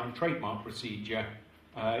copyright and trademark procedure,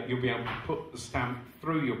 you'll be able to put the stamp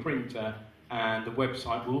through your printer, and the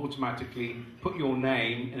website will automatically put your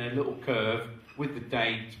name in a little curve with the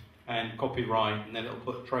date and copyright, and then it'll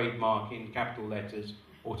put trademark in capital letters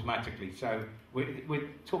automatically. So we're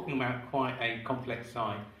talking about quite a complex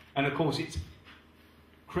site, and of course it's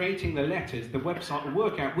creating the letters, the website will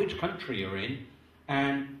work out which country you're in,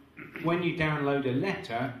 and when you download a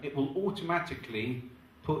letter, it will automatically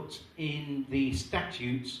put in the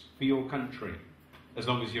statutes for your country, as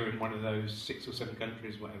long as you're in one of those 6 or 7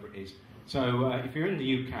 countries, whatever it is. So if you're in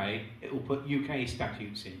the UK, it will put UK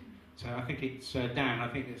statutes in. So I think it's down. I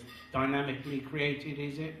think it's dynamically created,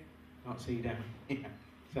 is it? Can't see down.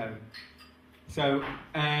 Yeah. So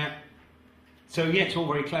yeah, it's all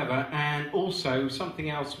very clever. And also, something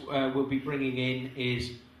else we'll be bringing in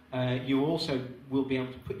is you also will be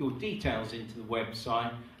able to put your details into the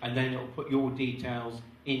website, and then it'll put your details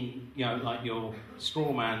in, like your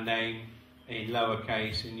strawman name in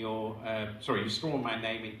lowercase, and your your strawman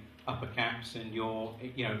name in upper caps, and your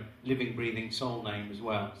living, breathing soul name as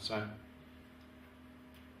well. So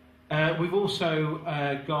we've also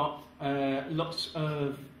got lots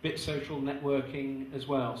of bit social networking as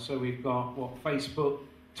well. So we've got Facebook,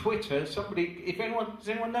 Twitter. Does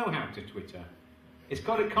anyone know how to Twitter? It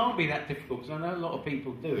can't be that difficult, because I know a lot of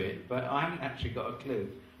people do it, but I haven't actually got a clue.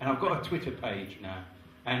 And I've got a Twitter page now,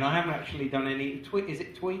 and I haven't actually done any is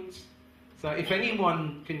it tweets? So if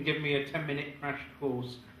anyone can give me a 10-minute crash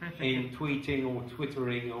course in tweeting or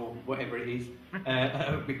twittering or whatever it is, that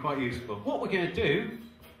would be quite useful. What we're going to do,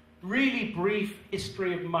 really brief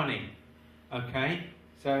history of money, okay?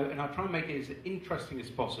 So, and I'll try and make it as interesting as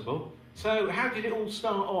possible. So, how did it all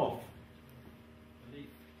start off?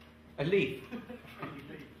 A leaf.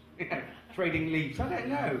 Yeah, trading leaves. I don't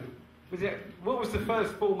know. What was the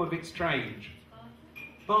first form of exchange?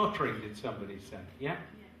 Bartering, did somebody say? Yeah?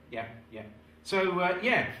 Yeah. So,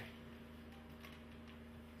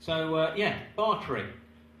 bartering.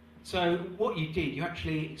 So, what you did, you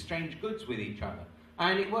actually exchanged goods with each other.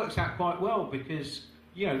 And it works out quite well because,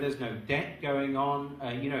 there's no debt going on.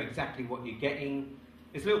 You know exactly what you're getting.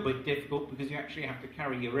 It's a little bit difficult because you actually have to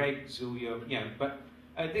carry your eggs or but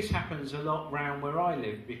this happens a lot around where I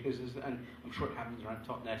live and I'm sure it happens around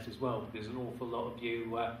Totnes as well, because an awful lot of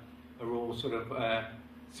you are all sort of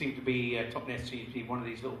seem to be, Totnes seems to be one of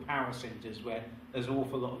these little power centres where there's an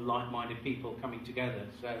awful lot of like-minded people coming together.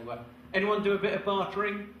 So anyone do a bit of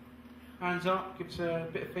bartering? Hands up, give us a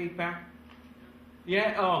bit of feedback.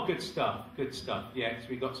 Yeah? Oh, good stuff. Yeah, so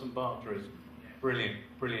we got some barterers. Brilliant.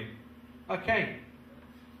 Okay.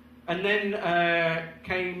 And then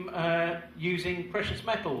came using precious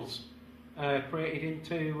metals created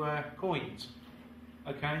into coins.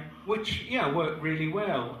 Okay, which worked really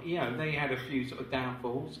well. They had a few sort of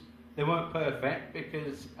downfalls. They weren't perfect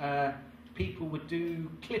because people would do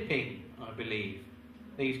clipping, I believe.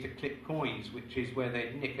 They used to clip coins, which is where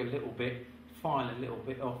they'd nick a little bit, file a little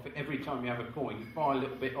bit off. Every time you have a coin, you file a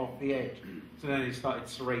little bit off the edge. So then they started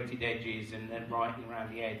serrated edges and then writing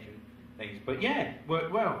around the edge and things. But yeah,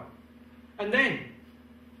 worked well. And then,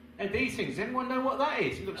 these things, anyone know what that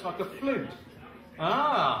is? It looks like a flute. So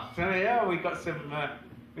yeah, we got some.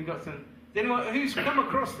 Anyone who's come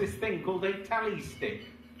across this thing called a tally stick?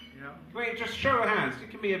 Yeah. Can we just show of hands?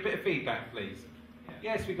 Give me a bit of feedback, please.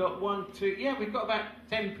 Yeah. Yes, we got 1, 2. Yeah, we've got about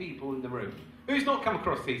 10 people in the room. Who's not come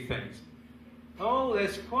across these things? Oh,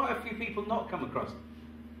 there's quite a few people not come across.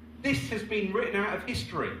 This has been written out of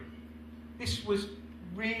history. This was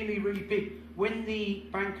really, really big. When the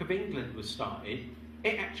Bank of England was started,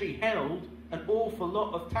 it actually held an awful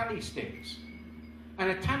lot of tally sticks. And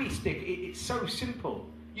a tally stick, it's so simple.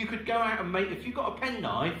 You could go out and if you've got a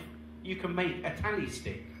penknife, you can make a tally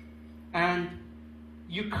stick. And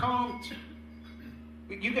you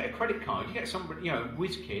get a credit card, you get somebody,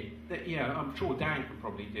 whiz kid, that, I'm sure Dan can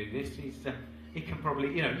probably do this. He can probably,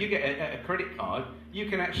 you get a credit card, you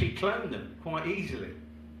can actually clone them quite easily.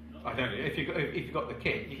 I don't know, if you've got the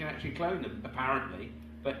kit, you can actually clone them, apparently.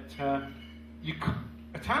 But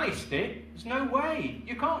a tally stick, there's no way.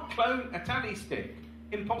 You can't clone a tally stick.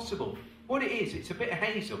 Impossible. What it is, it's a bit of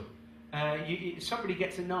hazel. Somebody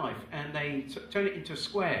gets a knife and they turn it into a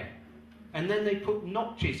square. And then they put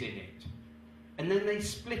notches in it. And then they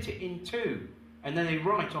split it in two. And then they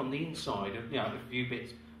write on the inside of a few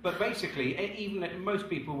bits. But basically, even most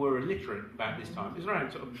people were illiterate about this time. It was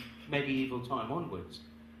around sort of medieval time onwards.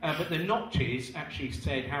 But the notches actually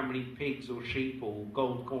said how many pigs or sheep or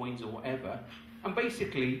gold coins or whatever. And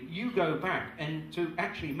basically, you go back and to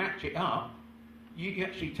actually match it up, you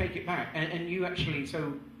actually take it back. And you actually,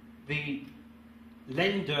 so the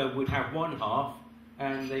lender would have one half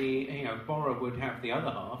and the borrower would have the other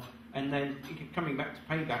half. And then coming back to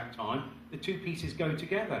payback time, the two pieces go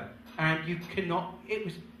together. And you cannot,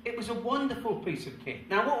 it was a wonderful piece of kit.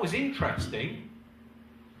 Now what was interesting,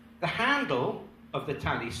 the handle of the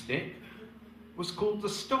tally stick was called the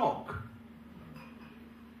stock.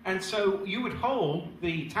 And so you would hold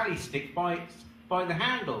the tally stick by by the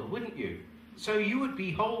handle, wouldn't you? So you would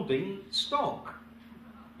be holding stock.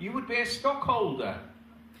 You would be a stockholder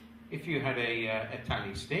if you had a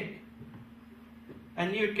tally stick.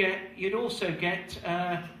 And you'd also get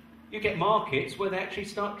markets where they actually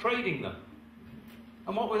start trading them.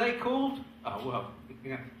 And what were they called? Oh, well,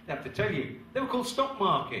 I have to tell you. They were called stock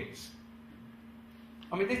markets.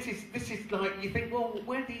 I mean, this is like, you think, well,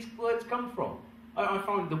 where do these words come from? I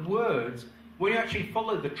find the words, when you actually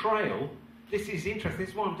follow the trail, this is interesting. This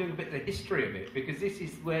is why I'm doing a bit of the history of it, because this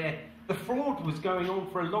is where the fraud was going on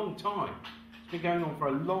for a long time. It's been going on for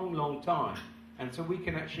a long, long time. And so we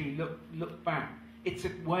can actually look back. It's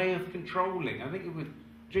a way of controlling. I think it was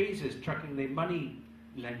Jesus chucking the money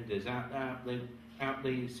lenders out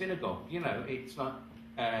the synagogue. You know, it's like,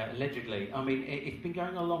 allegedly. I mean, it's been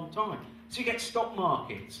going a long time. So you get stock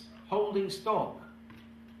markets, holding stock,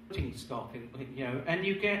 putting stock, and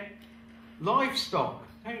you get livestock,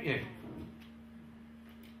 don't you?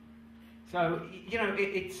 So,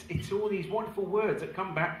 it's all these wonderful words that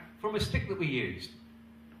come back from a stick that we used.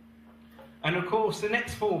 And of course, the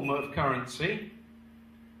next form of currency,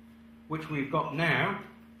 which we've got now,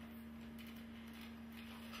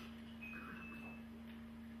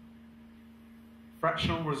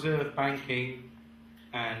 fractional reserve banking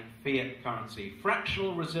and fiat currency.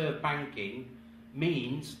 Fractional reserve banking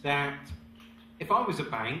means that if I was a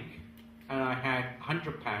bank and I had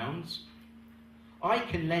 £100, I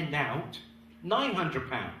can lend out £900.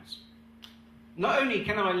 Not only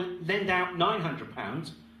can I lend out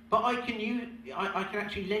 £900, but I can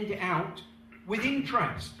actually lend it out with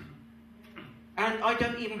interest. And I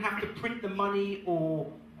don't even have to print the money or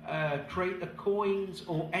create the coins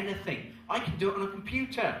or anything. I can do it on a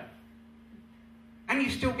computer. And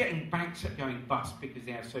you're still getting banks that are going bust because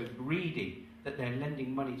they are so greedy that they're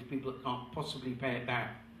lending money to people that can't possibly pay it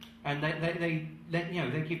back. And they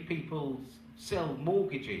give people, sell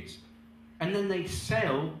mortgages. And then they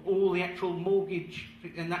sell all the actual mortgage,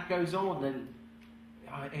 and that goes on. And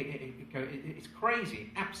it's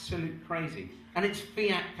crazy, absolute crazy. And it's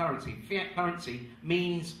fiat currency. Fiat currency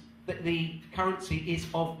means that the currency is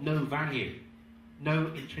of no value, no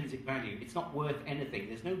intrinsic value. It's not worth anything.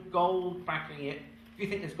 There's no gold backing it. If you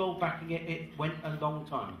think there's gold backing it, it went a long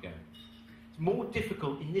time ago. It's more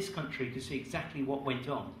difficult in this country to see exactly what went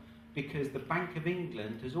on because the Bank of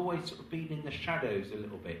England has always sort of been in the shadows a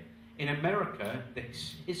little bit. In America, the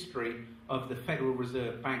history of the Federal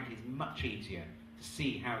Reserve Bank is much easier to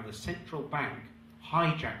see how the central bank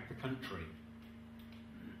hijacked the country.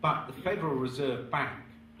 But the Federal Reserve Bank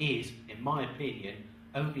is, in my opinion,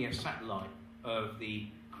 only a satellite of the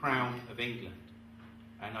Crown of England.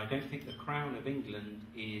 And I don't think the Crown of England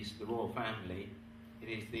is the royal family. It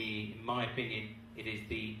is in my opinion, it is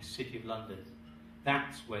the City of London.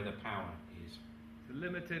 That's where the power is. The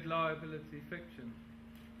limited liability fiction.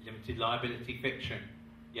 Limited liability fiction.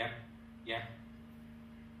 Yeah.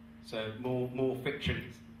 So more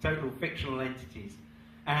fiction, total fictional entities.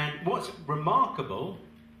 And what's remarkable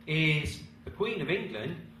is the Queen of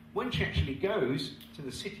England, when she actually goes to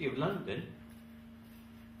the City of London,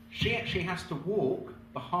 she actually has to walk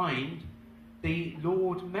behind the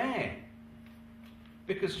Lord Mayor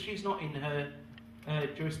because she's not in her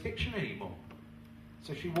jurisdiction anymore.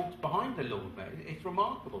 So she walks behind the Lord Mayor. It's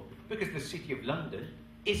remarkable because the City of London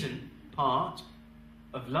isn't part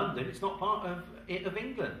of London. It's not part of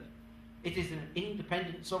England. It is an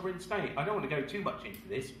independent sovereign state. I don't want to go too much into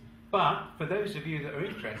this, but for those of you that are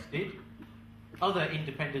interested, other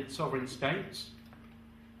independent sovereign states,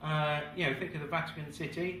 think of the Vatican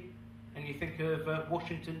City, and you think of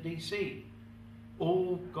Washington DC.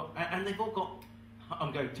 And they've all got.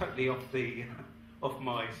 I'm going totally off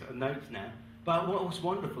my sort of notes now. But what was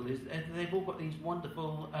wonderful is they've all got these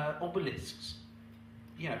wonderful obelisks.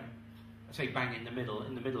 I say bang in the middle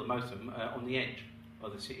of most of them, on the edge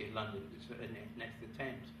of the City of London, next to the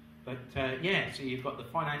Thames. But so you've got the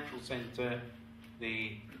financial centre,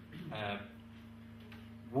 the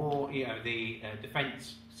the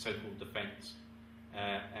defence, so-called defence,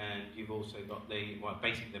 and you've also got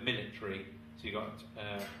basically the military. So you've got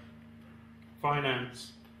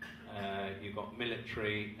finance, you've got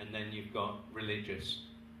military, and then you've got religious,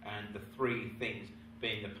 and the three things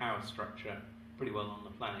being the power structure pretty well on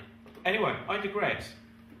the planet. Anyway, I digress.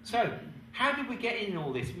 So, how did we get in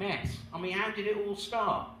all this mess? I mean, how did it all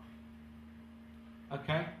start?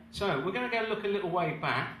 Okay, so we're going to go look a little way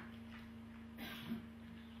back,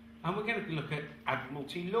 and we're going to look at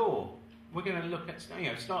Admiralty law. We're going to look at,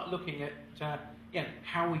 start looking at,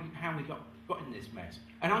 how we got in this mess.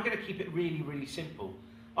 And I'm going to keep it really, really simple.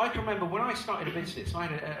 I can remember when I started a business. I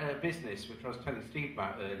had a business which I was telling Steve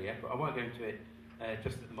about earlier, but I won't go into it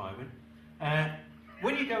just at the moment.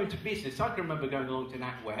 When you go into business, I can remember going along to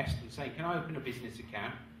NatWest and saying, can I open a business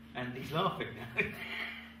account? And he's laughing now.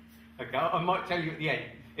 Okay, I might tell you at the end.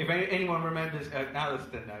 If anyone remembers,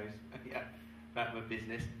 Alistair knows about my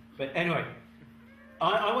business. But anyway,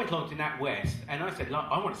 I went along to NatWest and I said,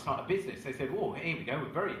 I want to start a business. They said, oh, here we go, we're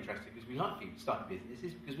very interested because we like you to start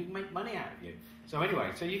businesses because we can make money out of you. So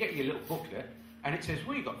anyway, so you get your little booklet and it says,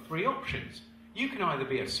 well, you've got 3 options. You can either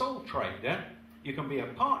be a sole trader, you can be a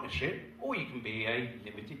partnership, or you can be a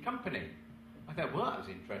limited company. I thought, well, that was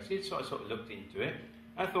interesting. So I sort of looked into it.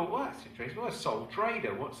 I thought, well, that's interesting. Well, a sole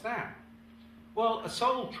trader, what's that? Well, a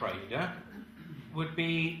sole trader would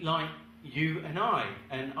be like you and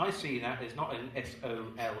I see that as not an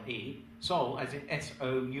S-O-L-E, soul as in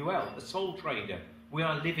S-O-U-L, a soul trader. We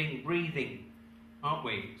are living, breathing, aren't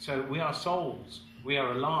we? So we are souls, we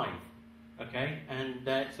are alive, okay? And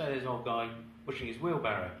so there's an old guy pushing his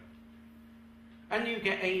wheelbarrow. And you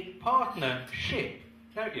get a partnership,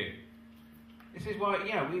 don't you? This is why,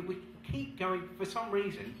 we keep going, for some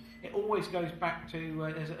reason, it always goes back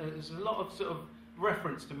to, there's a lot of sort of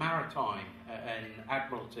reference to maritime and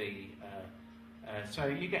admiralty. So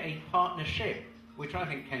you get a partnership, which I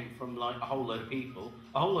think came from like a whole load of people,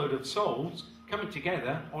 a whole load of souls coming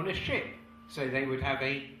together on a ship. So they would have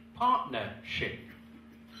a partnership.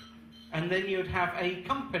 And then you'd have a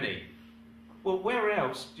company. Well, where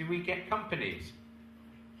else do we get companies?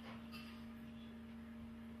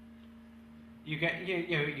 You get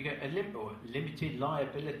a limited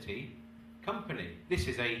liability company. This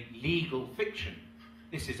is a legal fiction.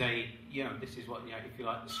 This is this is what, if you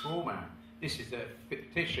like, the straw man. This is a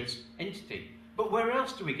fictitious entity. But where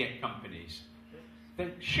else do we get companies?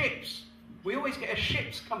 Then ships. We always get a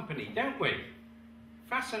ship's company, don't we?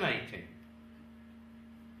 Fascinating.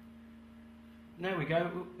 There we go.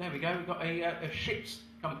 We've got a ship's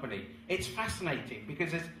company. It's fascinating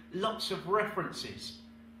because there's lots of references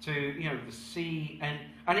to the sea,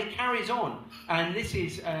 and it carries on. And this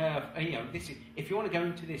is if you want to go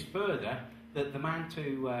into this further, the man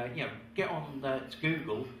to get on to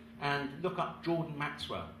Google and look up Jordan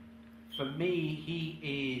Maxwell. For me, he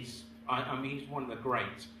is he's one of the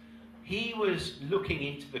greats. He was looking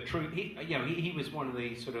into the truth. He was one of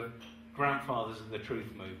the sort of grandfathers of the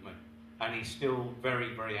truth movement, and he's still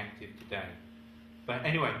very, very active today. But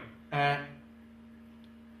anyway,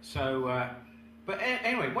 But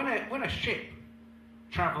anyway, when a ship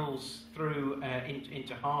travels through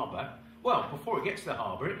into harbour, well, before it gets to the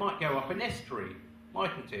harbour, it might go up an estuary,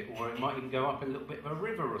 mightn't it? Or it might even go up a little bit of a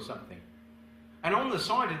river or something. And on the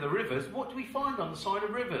side of the rivers, what do we find on the side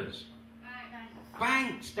of rivers?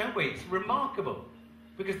 Banks, don't we? It's remarkable.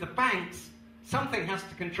 Because the banks, something has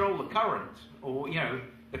to control the current, or,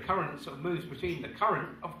 the current sort of moves between the current.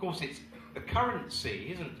 Of course, it's the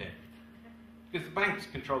currency, isn't it? Because the banks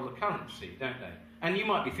control the currency, don't they? And you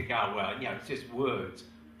might be thinking, it's just words.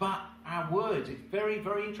 But our words, it's very,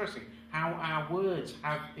 very interesting how our words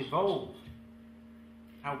have evolved.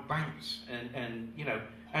 How banks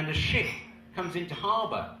and a ship comes into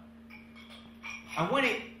harbour. And when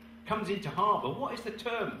it comes into harbour, what is the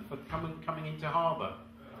term for coming into harbour?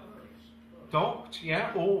 Docked,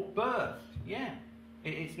 or berthed,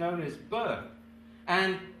 It's known as berth.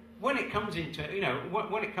 And when it comes into,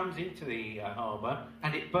 when it comes into the harbour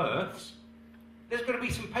and it berths, there's got to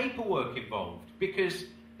be some paperwork involved because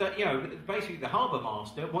basically the harbour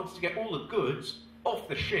master wants to get all the goods off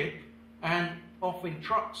the ship and off in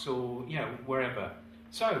trucks or wherever.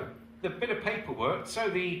 So the bit of paperwork. So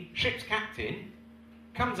the ship's captain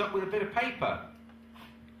comes up with a bit of paper,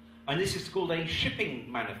 and this is called a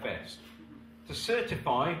shipping manifest to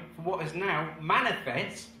certify for what is now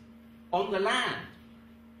manifest on the land.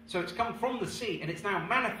 So it's come from the sea and it's now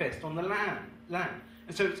manifest on the land.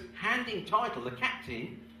 And so it's handing title. The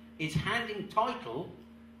captain is handing title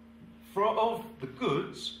of the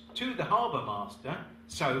goods to the harbour master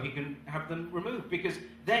so he can have them removed. Because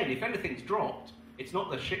then, if anything's dropped, it's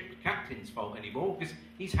not the ship captain's fault anymore because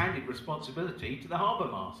he's handed responsibility to the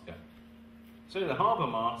harbour master. So the harbour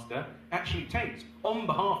master actually takes on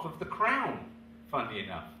behalf of the Crown, funnily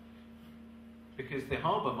enough. Because the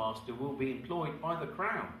harbour master will be employed by the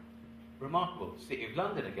Crown. Remarkable. City of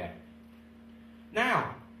London again.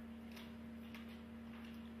 Now,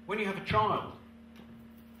 when you have a child,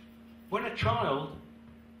 when a child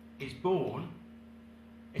is born,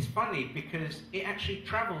 it's funny because it actually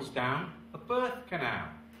travels down a birth canal.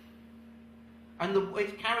 And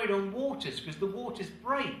it's carried on waters because the waters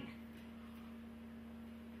break.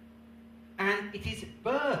 And it is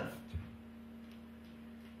birthed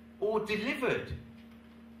or delivered.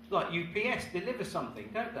 Like UPS deliver something,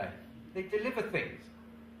 don't they? They deliver things.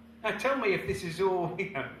 Now tell me if this is all,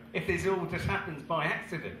 if this all just happens by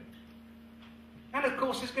accident. And of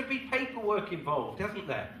course there's going to be paperwork involved, isn't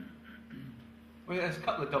there? Well, there's a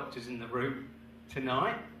couple of doctors in the room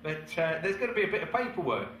tonight, but there's going to be a bit of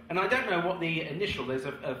paperwork. And I don't know what the initial, there's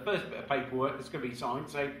a first bit of paperwork that's going to be signed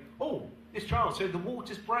saying, oh, this child, so the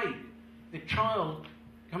waters break. The child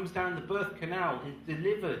comes down the birth canal, is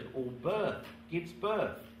delivered or birth, gives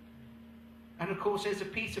birth. And of course there's a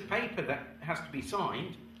piece of paper that has to be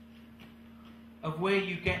signed of where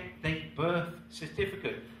you get the birth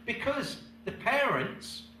certificate. Because the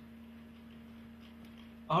parents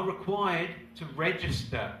are required to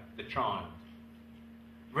register the child.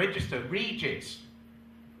 Register, regis,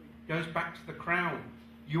 goes back to the crown.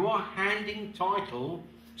 You are handing title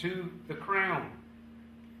to the crown.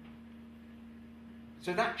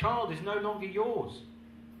 So that child is no longer yours.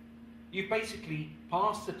 You've basically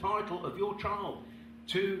passed the title of your child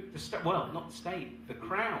to the state, well, not the state, the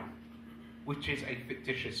crown, which is a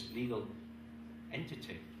fictitious legal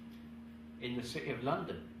entity in the City of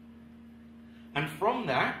London. And from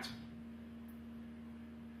that,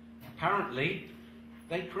 apparently,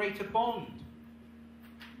 they create a bond.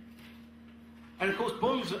 And of course,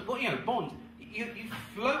 bonds, bonds, you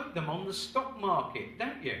float them on the stock market,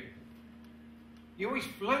 don't you? You always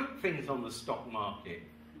float things on the stock market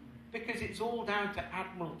because it's all down to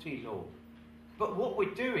admiralty law. But what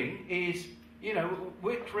we're doing is,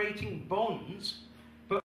 we're creating bonds,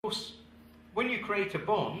 but of course, when you create a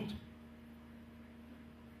bond,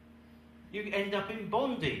 you end up in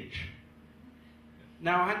bondage.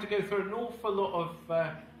 Now, I had to go through an awful lot of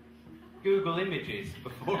Google images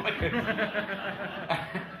before I could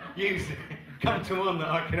come to one that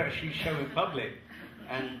I could actually show in public.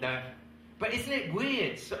 And but isn't it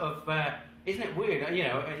weird? Isn't it weird?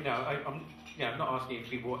 I'm not asking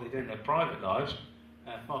people what they do in their private lives,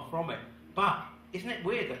 far from it. But isn't it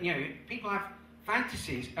weird that people have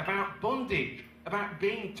fantasies about bondage, about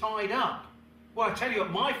being tied up? Well, I tell you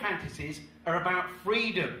what, my fantasies are about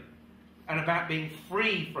freedom and about being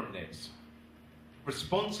free from this.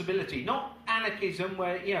 Responsibility, not anarchism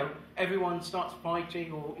where, everyone starts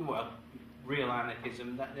fighting or, real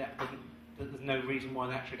anarchism, that doesn't, there's no reason why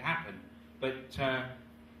that should happen. But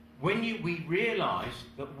when we realise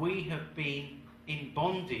that we have been in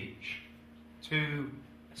bondage to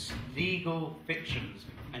legal fictions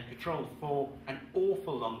and control for an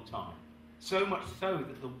awful long time, so much so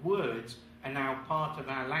that the words are now part of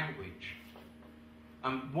our language.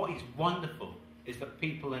 And what is wonderful is that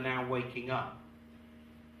people are now waking up.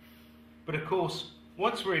 But of course,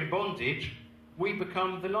 once we're in bondage, we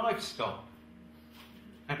become the livestock.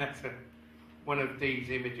 And that's one of these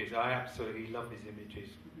images. I absolutely love these images.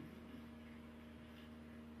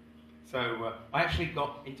 So I actually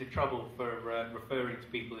got into trouble for referring to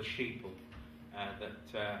people as sheeple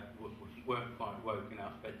that weren't quite woken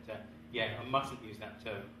up. But I mustn't use that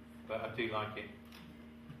term, but I do like it.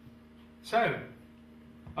 So,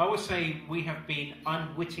 I always say we have been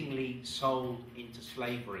unwittingly sold into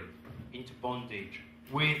slavery, into bondage,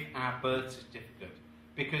 with our birth certificate.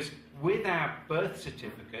 Because with our birth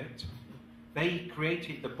certificate, they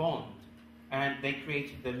created the bond and they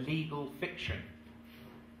created the legal fiction.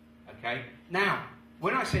 Okay? Now,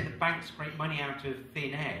 when I say that banks create money out of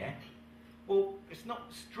thin air, well, it's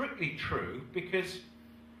not strictly true, because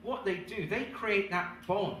what they do, they create that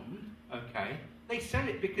bond, okay? They sell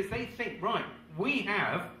it because they think, right, we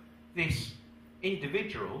have this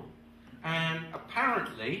individual, and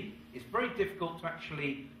apparently, it's very difficult to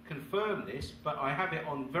actually confirm this, but I have it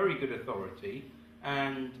on very good authority,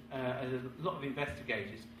 and a lot of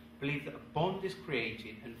investigators believe that a bond is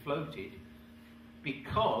created and floated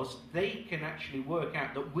because they can actually work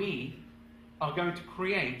out that we are going to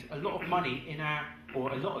create a lot of money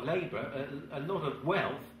or a lot of labour, a lot of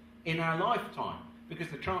wealth in our lifetime, because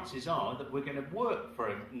the chances are that we're going to work for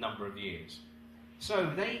a number of years.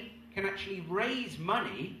 So they can actually raise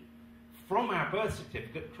money from our birth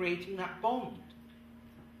certificate, creating that bond.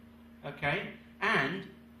 Okay? And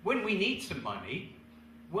when we need some money,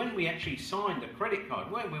 when we actually sign the credit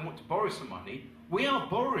card, when we want to borrow some money, we are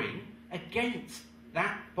borrowing against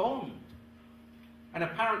that bond. And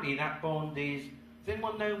apparently that bond is... Does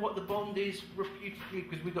anyone know what the bond is reputedly?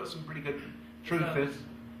 Because we've got some pretty good truthers.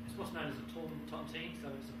 It's what's known as a tontine, so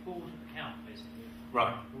it's a pooled account, basically.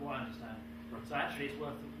 Right. From what I understand. Right. So actually it's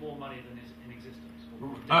worth more money than is in existence.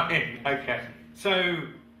 Right. Okay. So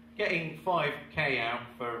getting 5k out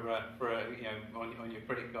for on your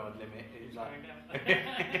credit card limit is like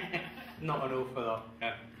not an awful lot.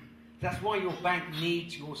 Yeah. That's why your bank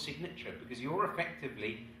needs your signature, because you're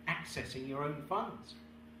effectively accessing your own funds.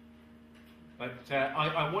 But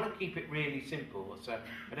I want to keep it really simple, so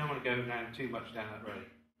I don't want to go down too much down that road.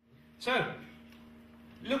 So,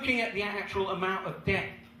 looking at the actual amount of debt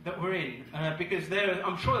that we're in, because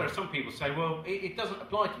I'm sure there are some people say, well, it doesn't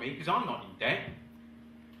apply to me because I'm not in debt.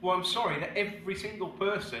 Well, I'm sorry that every single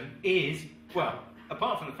person is, well,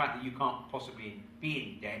 apart from the fact that you can't possibly be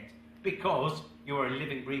in debt because you're a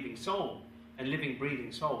living, breathing soul, and living,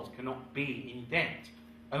 breathing souls cannot be in debt.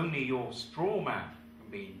 Only your straw man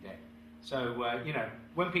can be in debt. So,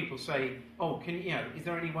 when people say, oh, is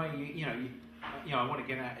there any way I want to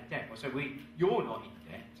get out of debt? Well, so you're not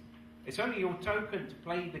in debt. It's only your token to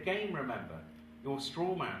play the game, remember. Your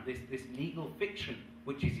straw man, this legal fiction,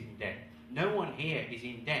 which is in debt. No one here is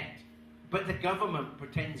in debt. But the government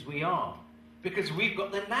pretends we are. Because we've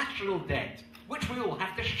got the national debt, which we all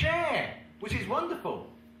have to share, which is wonderful.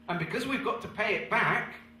 And because we've got to pay it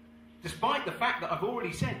back, despite the fact that I've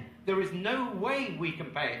already said, there is no way we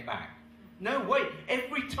can pay it back. No way.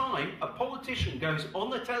 Every time a politician goes on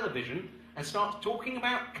the television and starts talking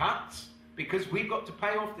about cuts because we've got to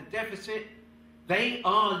pay off the deficit, they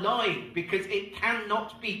are lying because it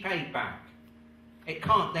cannot be paid back. It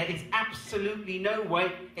can't. There is absolutely no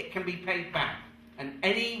way it can be paid back. And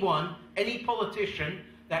any politician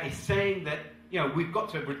that is saying that, we've got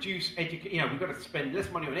to reduce we've got to spend less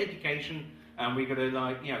money on education, and we've got to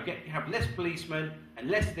have less policemen and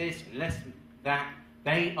less this and less that,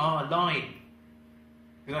 they are lying.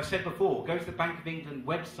 Because I said before, go to the Bank of England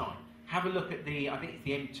website, have a look at I think it's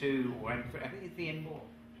the M2 or M3, I think it's the M4.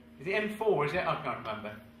 Is it M4, is it? I can't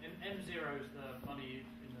remember. M0 is the money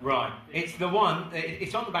in the... Right, it's the one,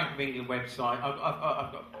 it's on the Bank of England website,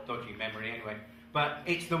 I've got dodgy memory anyway, but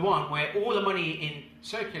it's the one where all the money in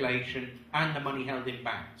circulation and the money held in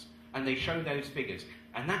banks, and they show those figures,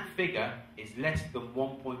 and that figure is less than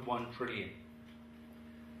 1.1 trillion.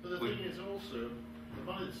 But the thing is also, the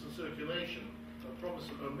money that's in circulation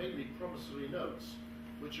are mainly promissory notes,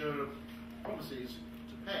 which are promises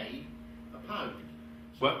to pay £1.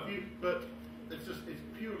 So but it's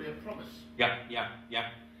purely a promise. Yeah.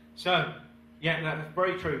 So, that's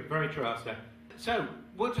very true, Alistair. So,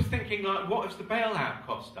 we're just thinking, what does the bailout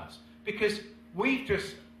cost us? Because we've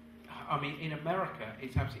just, in America,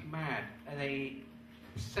 it's absolutely mad. Are they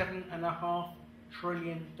 $7.5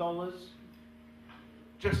 trillion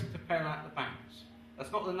just to bail out the banks?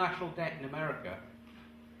 That's not the national debt in America,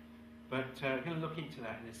 but I'm going to look into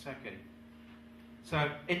that in a second. So,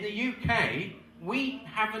 in the UK, we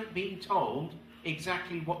haven't been told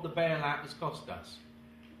exactly what the bailout has cost us.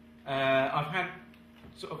 I've had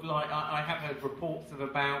I have heard reports of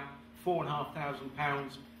about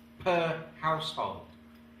 £4,500 per household.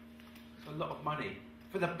 It's a lot of money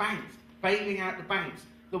for the banks, bailing out the banks,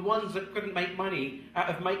 the ones that couldn't make money out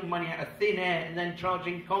of making money out of thin air and then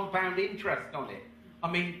charging compound interest on it.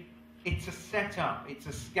 It's a setup, it's a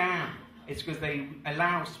scam. It's because they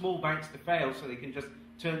allow small banks to fail so they can just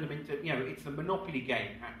turn them into, it's the monopoly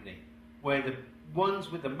game happening, where the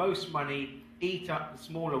ones with the most money eat up the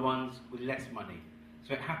smaller ones with less money.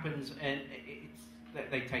 So it happens, and it's that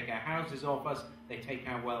they take our houses off us, they take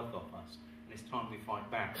our wealth off us, and it's time we fight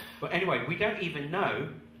back. But anyway, we don't even know,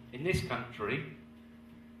 in this country,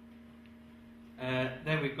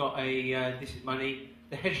 there we've got this is money.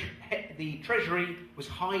 The Treasury was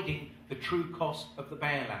hiding the true cost of the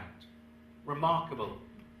bailout. Remarkable.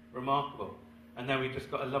 And then we've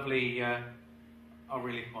just got a lovely, I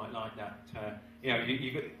really quite like that.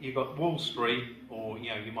 You've got Wall Street, or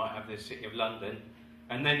you might have the City of London,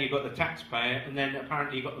 and then you've got the taxpayer, and then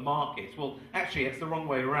apparently you've got the markets. Well, actually, it's the wrong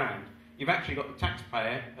way around. You've actually got the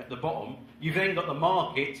taxpayer at the bottom, you've then got the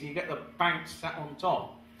markets, and you get the banks sat on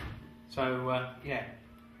top. So,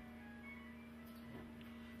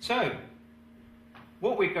 So,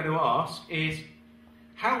 what we've got to ask is,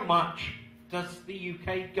 how much does the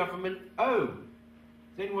UK government owe?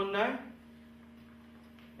 Does anyone know?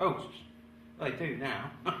 Oh, they do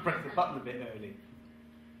now. I pressed the button a bit early.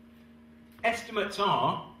 Estimates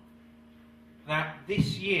are that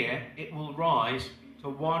this year it will rise to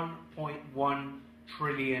 £1.1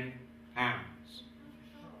 trillion.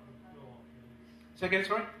 Say again,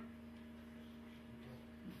 sorry?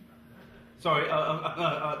 Sorry,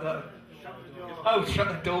 shut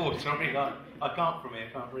the door, sorry, I can't from here,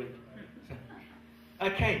 I can't read.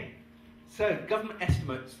 Okay, so government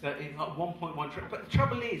estimates that it's like 1.1 trillion, but the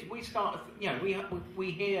trouble is, we start, we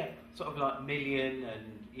hear sort of like million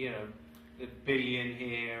and, a billion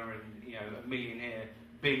here and, a million here,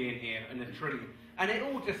 billion here, and a trillion. And it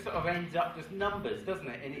all just sort of ends up just numbers, doesn't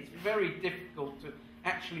it? And it's very difficult to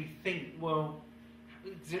actually think, well,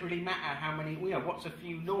 does it really matter how many, what's a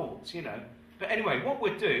few noughts, But anyway, what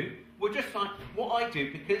we'll do, Well, just like what I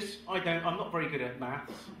do, because I'm not very good at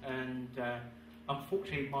maths, and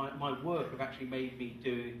unfortunately my work have actually made me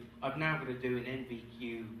I've now got to do an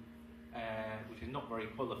NVQ, which is not very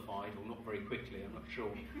qualified, or not very quickly, I'm not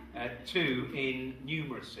sure, 2 in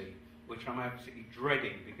numeracy, which I'm absolutely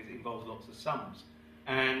dreading because it involves lots of sums.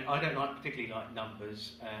 And I don't particularly like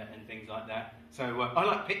numbers and things like that, so I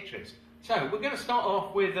like pictures. So we're going to start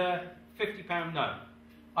off with a £50 note.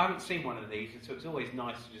 I haven't seen one of these, so it's always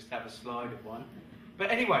nice to just have a slide of one.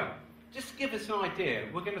 But anyway, just to give us an idea,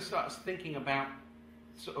 we're going to start thinking about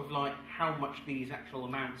sort of like how much these actual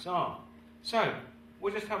amounts are. So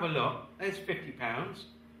we'll just have a look. There's £50.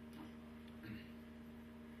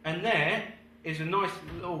 And there is a nice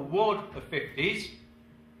little wad of 50s,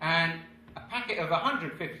 and a packet of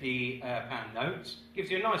 £150 notes gives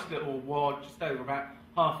you a nice little wad, just over about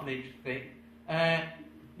half an inch thick.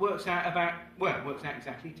 Works out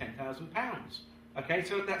exactly £10,000. Okay,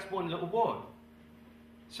 so that's one little wad.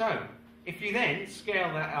 So if you then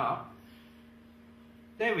scale that up,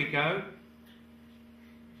 there we go.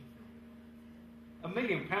 £1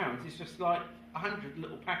 million is just like 100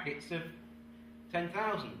 little packets of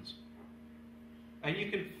 10,000s. And you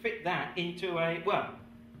can fit that into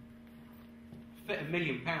fit £1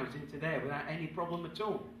 million into there without any problem at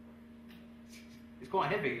all. It's quite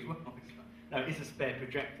heavy as well. No, it is a spare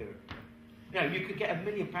projector. No, you could get £1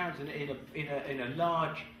 million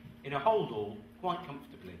in a hold-all quite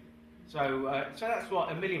comfortably. So that's what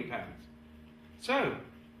 £1 million. So,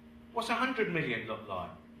 what's 100 million look like?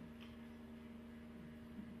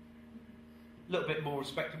 A little bit more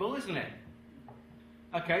respectable, isn't it?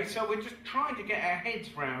 Okay, so we're just trying to get our heads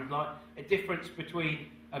around like a difference between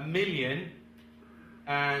a million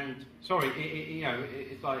and it's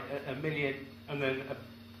like a million and then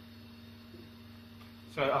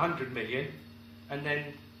so 100 million, and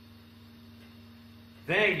then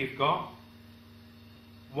there you've got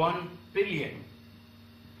 1 billion.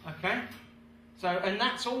 Okay, so and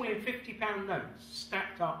that's all in £50 notes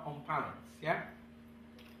stacked up on pallets. Yeah.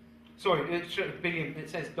 Sorry, it should have billion. It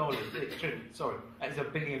says dollars. It shouldn't. Sorry, that's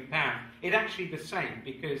 £1 billion. It's actually the same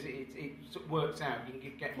because it sort of works out. You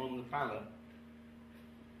can get them on the pallet.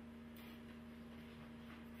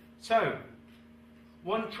 So,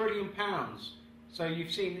 £1 trillion. So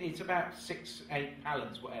you've seen it's about 6-8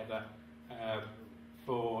 pallets, whatever,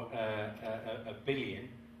 for a billion.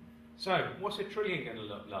 So what's a trillion going to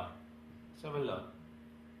look like? Let's have a look.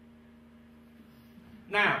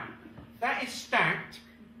 Now, that is stacked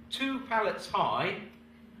 2 pallets high,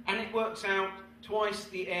 and it works out twice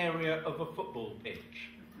the area of a football pitch.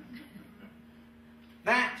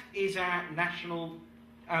 That is our national...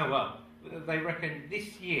 they reckon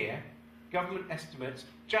this year, government estimates,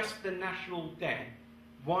 just the national debt,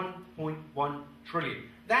 1.1 trillion.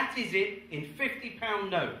 That is it in £50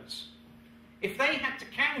 notes. If they had to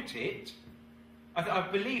count it, I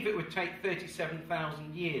believe it would take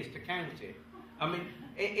 37,000 years to count it. I mean,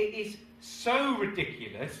 it is so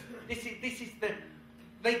ridiculous. This is the...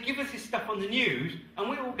 They give us this stuff on the news, and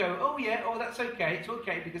we all go, oh yeah, oh that's okay, it's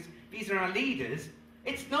okay, because these are our leaders.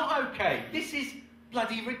 It's not okay. This is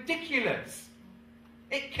bloody ridiculous.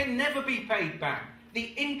 It can never be paid back.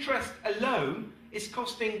 The interest alone is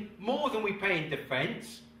costing more than we pay in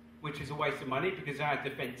defence, which is a waste of money because our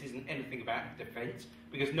defence isn't anything about defence,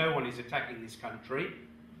 because no one is attacking this country,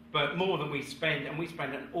 but more than we spend, and we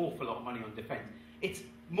spend an awful lot of money on defence. It's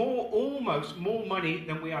almost more money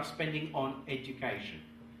than we are spending on education,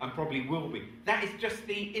 and probably will be. That is just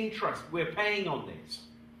the interest we're paying on this.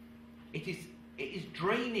 It is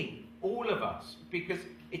draining all of us because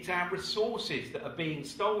it's our resources that are being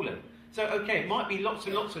stolen. So, okay, it might be lots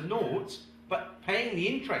and lots of noughts, but paying the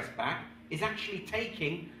interest back is actually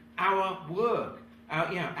taking our work,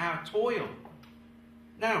 our toil.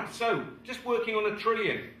 Now, so, just working on a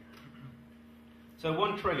trillion. So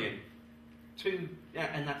 1 trillion,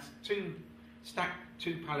 and that's 2 stacked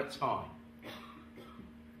 2 pallets high.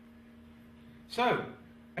 So,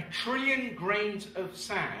 1 trillion grains of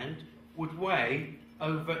sand would weigh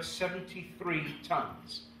over 73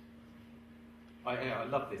 tons. I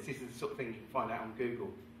love this. This is the sort of thing you can find out on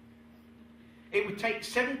Google. It would take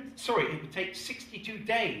 62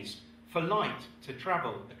 days for light to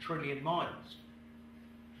travel 1 trillion miles.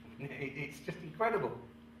 It's just incredible.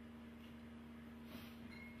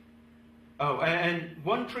 Oh, and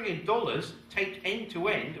 $1 trillion take end to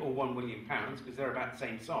end, or £1 million, because they're about the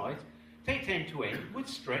same size, take end to end would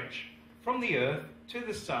stretch from the Earth to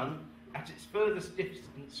the Sun at its furthest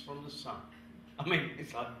distance from the Sun. I mean,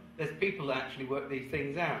 it's like, there's people that actually work these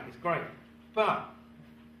things out. It's great. But,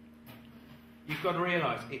 you've got to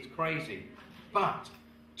realise, it's crazy. But,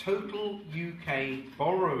 total UK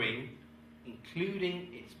borrowing, including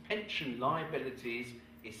its pension liabilities,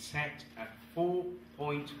 is set at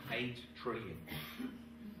 4.8 trillion.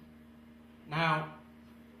 Now,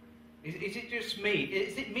 is it just me?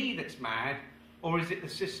 Is it me that's mad, or is it the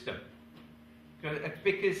system?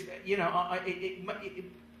 Because, you know,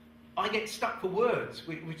 I get stuck for words,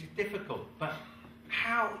 which is difficult, but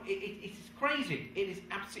how, it's crazy. It is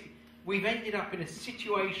absolutely, we've ended up in a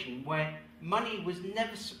situation where money was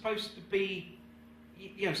never supposed to be,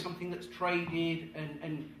 you know, something that's traded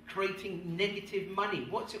and creating negative money.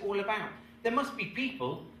 What's it all about? There must be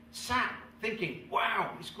people sat thinking, wow,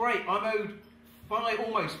 it's great, I'm owed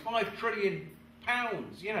almost £5 trillion,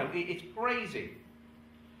 you know, it's crazy.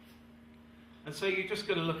 And so you're just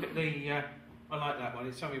going to look at the, I like that one,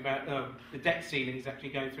 it's something about the debt ceiling is actually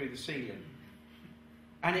going through the ceiling.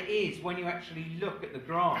 And it is, when you actually look at the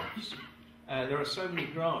graphs, there are so many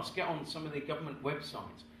graphs, get on some of the government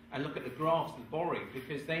websites and look at the graphs of borrowing,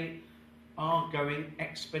 because they are going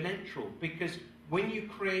exponential. Because when you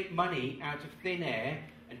create money out of thin air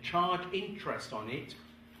and charge interest on it,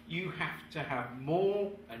 you have to have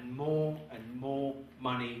more and more and more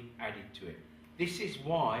money added to it. This is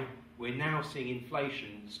why we're now seeing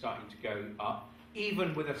inflation starting to go up,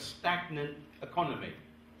 even with a stagnant economy.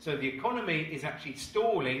 So the economy is actually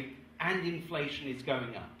stalling and inflation is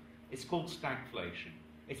going up. It's called stagflation.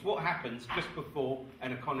 It's what happens just before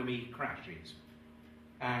an economy crashes.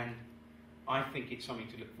 And I think it's something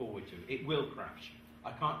to look forward to. It will crash.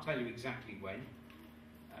 I can't tell you exactly when.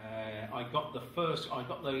 I got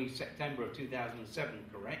the September of 2007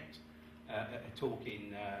 correct, a talk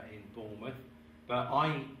in Bournemouth, but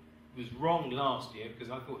I was wrong last year because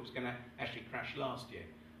I thought it was going to actually crash last year.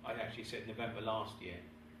 I actually said November last year,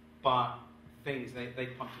 but they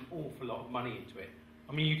pumped an awful lot of money into it.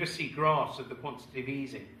 I mean, you just see graphs of the quantitative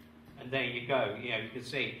easing, and there you go. You know, you can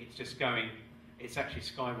see it's just going. It's actually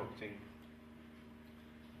skyrocketing.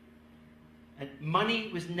 And money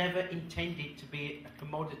was never intended to be a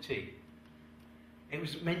commodity. It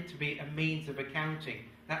was meant to be a means of accounting.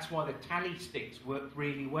 That's why the tally sticks worked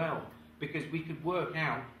really well, because we could work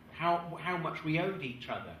out how much we owed each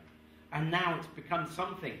other. And now it's become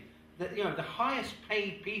something that, you know, the highest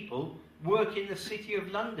paid people work in the City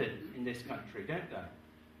of London in this country, don't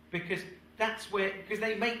they? Because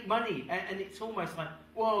they make money, and it's almost like,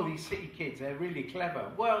 whoa, these city kids, they're really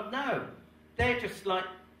clever. Well, no, they're just like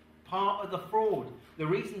part of the fraud. The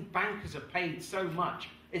reason bankers are paid so much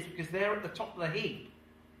is because they're at the top of the heap.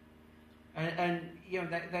 And you know,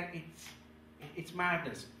 it's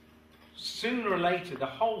madness. Sooner or later, the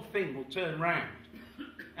whole thing will turn round.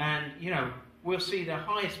 And, you know, we'll see the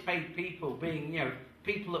highest paid people being, you know,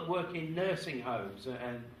 people that work in nursing homes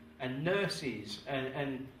and nurses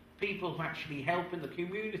and people who actually help in the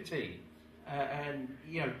community and,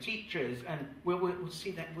 you know, teachers. And we'll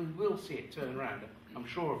see that, we will see it turn around. I'm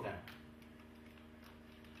sure of that.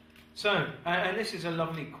 So, and this is a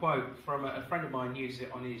lovely quote from a friend of mine, used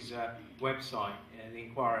it on his website, The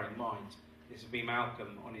Inquiring Minds. This would be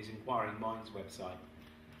Malcolm on his Inquiring Minds website.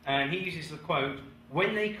 And he uses the quote,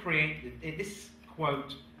 when they create, this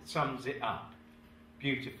quote sums it up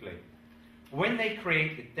beautifully. When they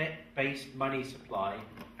create the debt-based money supply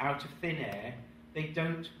out of thin air, they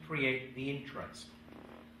don't create the interest.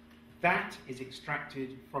 That is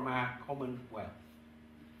extracted from our common wealth.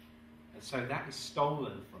 And so that is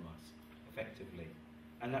stolen from us, effectively.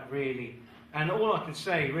 And that really, and all I can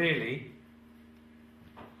say really,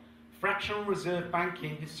 fractional reserve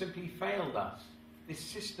banking has simply failed us. This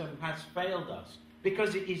system has failed us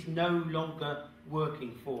because it is no longer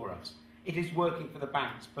working for us. It is working for the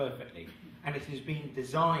banks perfectly. And it has been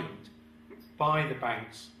designed by the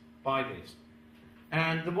banks, by this.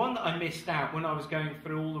 And the one that I missed out when I was going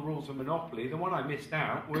through all the rules of Monopoly, the one I missed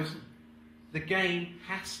out was the game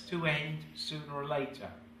has to end sooner or later.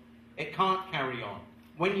 It can't carry on.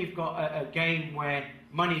 When you've got a game where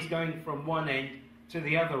money's going from one end to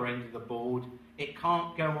the other end of the board, it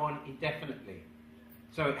can't go on indefinitely.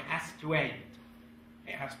 So it has to end.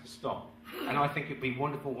 It has to stop. And I think it'd be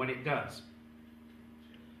wonderful when it does.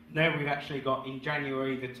 Now we've actually got in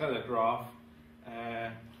January the Telegraph,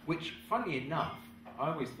 which, funny enough, I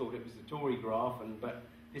always thought it was the Tory graph, but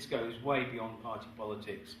this goes way beyond party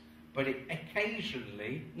politics. But it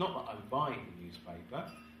occasionally, not that I'm buying the newspaper,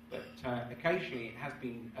 but occasionally it has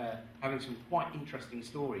been having some quite interesting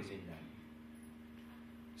stories in there.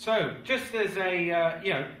 So, just as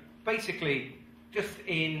a, basically, just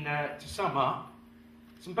in to sum up,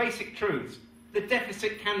 some basic truths. The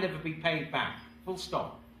deficit can never be paid back. Full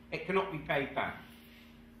stop. It cannot be paid back.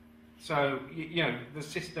 So, the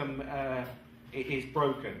system is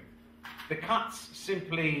broken. The cuts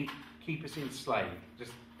simply keep us enslaved,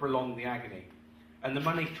 just prolong the agony. And the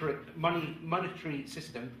monetary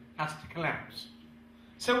system has to collapse.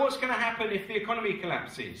 So what's going to happen if the economy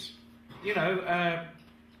collapses? You know,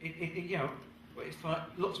 it's like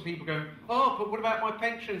lots of people go, oh, but what about my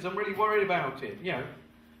pensions? I'm really worried about it. You know,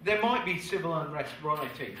 there might be civil unrest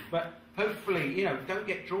rising, but hopefully, you know, don't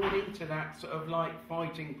get drawn into that sort of like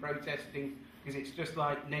fighting, protesting, because it's just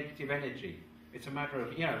like negative energy. It's a matter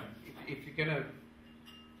of, you know, if you're going to,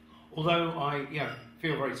 although I, you know,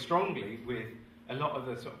 feel very strongly with a lot of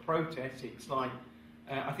the sort of protests, it's like,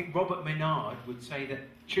 I think Robert Menard would say that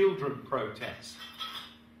children protest.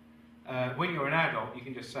 When you're an adult, you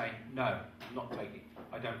can just say, no, I'm not taking it.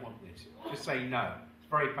 I don't want this. Just say no. It's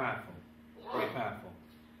very powerful. Very powerful.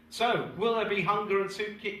 So, will there be hunger and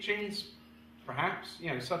soup kitchens? Perhaps.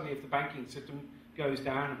 You know, suddenly if the banking system goes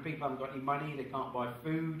down and people haven't got any money, they can't buy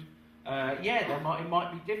food. Yeah, it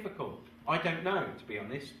might be difficult. I don't know, to be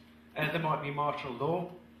honest. There might be martial law.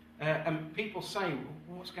 And people say,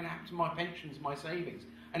 well, what's going to happen to my pensions, my savings?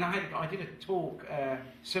 And I did a talk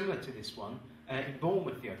similar to this one in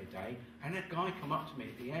Bournemouth the other day, and a guy come up to me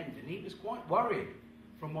at the end, and he was quite worried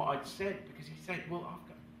from what I'd said, because he said, well, I've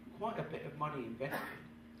got quite a bit of money invested,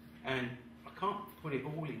 and I can't put it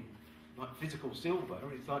all in like physical silver.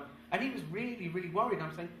 It's like, and he was really, really worried.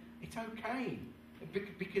 I'm saying, it's okay,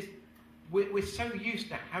 because we're so used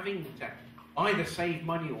to having to either save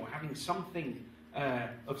money or having something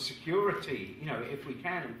of security, you know, if we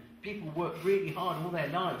can. And people work really hard all their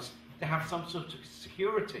lives to have some sort of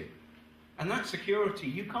security. And that security,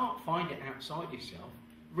 you can't find it outside yourself.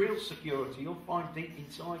 Real security, you'll find deep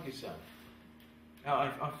inside yourself.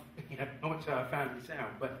 I've you know, not to I found this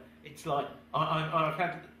out, but it's like, I've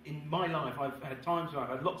had, in my life, I've had times where I've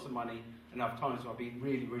had lots of money, and I've times where I've been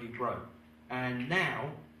really, really broke. And now,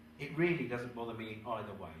 it really doesn't bother me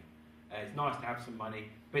either way. It's nice to have some money,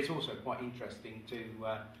 but it's also quite interesting to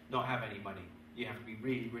not have any money. You have to be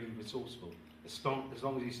really, really resourceful. As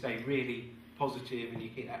long as you stay really positive and you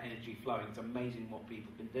keep that energy flowing, it's amazing what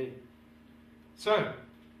people can do. So,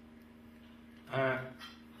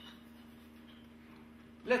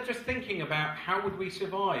 let's just thinking about how would we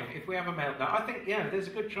survive if we have a meltdown. I think, yeah, there's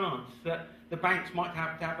a good chance that the banks might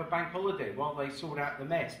have to have a bank holiday while they sort out the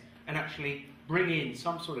mess and actually bring in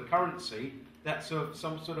some sort of currency that's of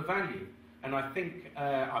some sort of value. And I think,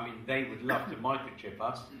 I mean, they would love to microchip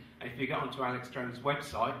us. And if you get onto Alex Jones'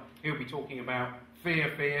 website, he'll be talking about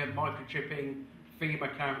fear, microchipping,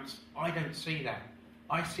 FEMA camps. I don't see that.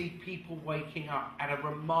 I see people waking up at a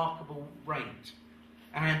remarkable rate.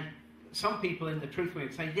 And some people in the truth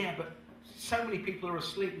movement say, yeah, but so many people are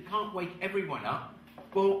asleep, we can't wake everyone up.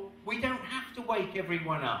 Well, we don't have to wake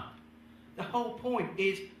everyone up. The whole point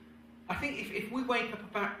is, I think if we wake up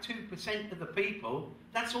about 2% of the people,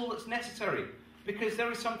 that's all that's necessary. Because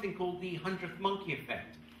there is something called the 100th monkey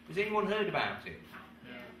effect. Has anyone heard about it?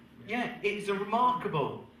 Yeah, it is a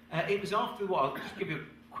remarkable. It was after the war. I'll just give you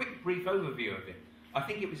a quick, brief overview of it. I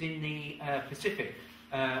think it was in the Pacific.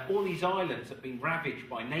 All these islands have been ravaged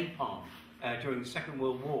by napalm during the Second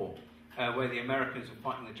World War, where the Americans were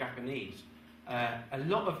fighting the Japanese. A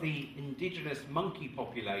lot of the indigenous monkey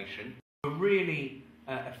population were really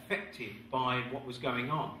affected by what was going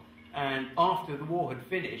on. And after the war had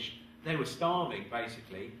finished, they were starving,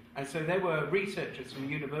 basically. And so there were researchers from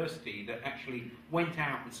university that actually went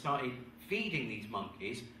out and started feeding these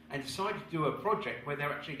monkeys and decided to do a project where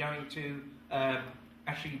they're actually going to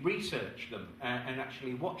actually research them and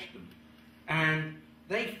actually watch them. And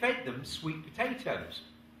they fed them sweet potatoes.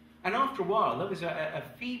 And after a while, there was a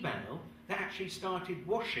female that actually started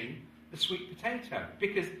washing the sweet potato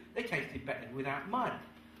because they tasted better without mud.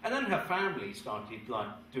 And then her family started like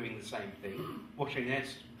doing the same thing, washing their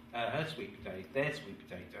sweet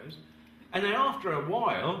potatoes. And then after a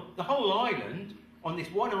while, the whole island, on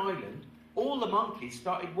this one island, all the monkeys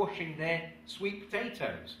started washing their sweet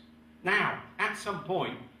potatoes. Now, at some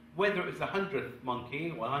point, whether it was the 100th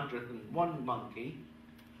monkey or 101 monkey,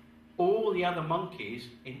 all the other monkeys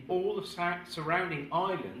in all the surrounding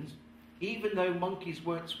islands, even though monkeys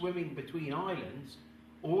weren't swimming between islands,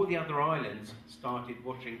 all the other islands started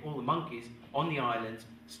washing, all the monkeys on the islands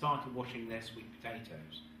started washing their sweet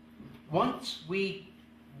potatoes. Once we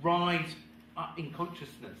rise up in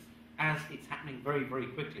consciousness, as it's happening very, very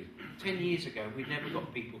quickly, 10 years ago, we never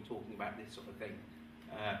got people talking about this sort of thing,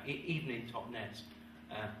 even in Totnes,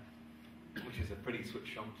 which is a pretty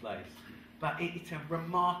switched-on place. But it's a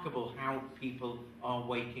remarkable how people are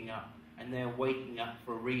waking up, and they're waking up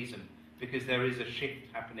for a reason, because there is a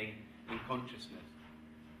shift happening in consciousness.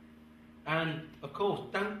 And, of course,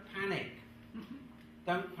 don't panic.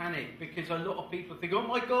 don't panic, because a lot of people think, oh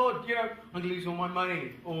my God, I'm going to lose all my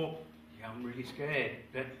money, or yeah, I'm really scared.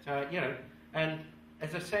 But and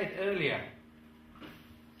as I said earlier,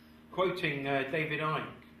 quoting David Icke,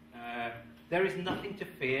 there is nothing to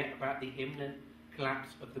fear about the imminent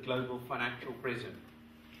collapse of the global financial prison.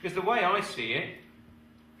 Because the way I see it,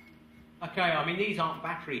 okay, I mean, these aren't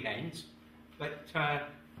battery hens, but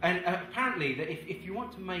and apparently that if you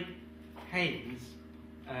want to make hens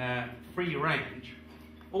free range,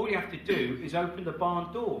 all you have to do is open the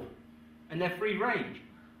barn door, and they're free range.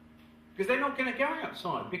 Because they're not going to go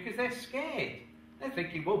outside, because they're scared. They're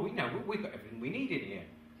thinking, well, we've got everything we need in here.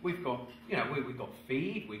 We've got, we've got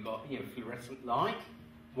feed, we've got, fluorescent light.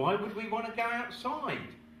 Why would we want to go outside?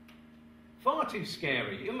 Far too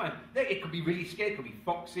scary. It could be really scary. It could be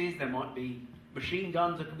foxes. There might be machine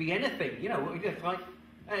guns. It could be anything. It's like,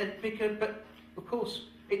 but of course,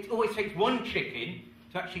 it always takes one chicken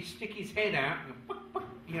to actually stick his head out.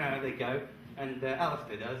 And, how they go. And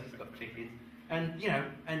Alistair does. He's got chickens. And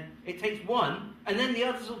and it takes one, and then the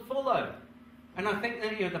others will follow. And I think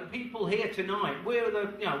that the people here tonight, we're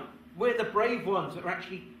the brave ones that are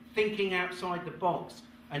actually thinking outside the box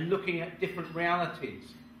and looking at different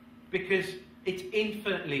realities, because it's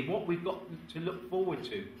infinitely what we've got to look forward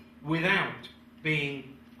to without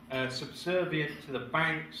being subservient to the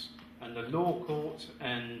banks and the law courts.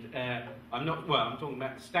 And I'm talking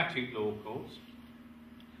about the statute law courts,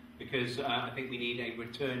 because I think we need a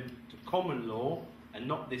return to common law and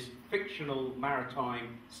not this fictional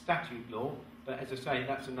maritime statute law. But as I say,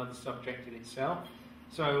 that's another subject in itself.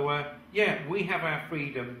 So, we have our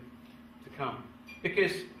freedom to come.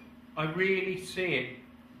 Because I really see it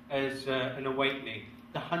as an awakening,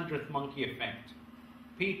 the 100th monkey effect.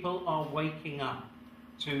 People are waking up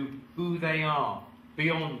to who they are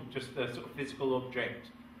beyond just a sort of physical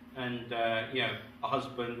object and, a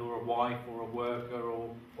husband or a wife or a worker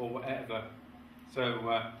or whatever.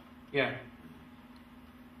 So,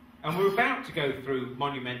 And we're about to go through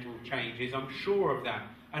monumental changes, I'm sure of that.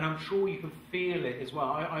 And I'm sure you can feel it as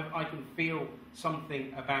well. I can feel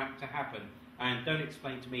something about to happen. And don't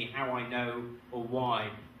explain to me how I know or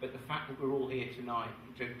why, but the fact that we're all here tonight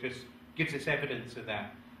just gives us evidence of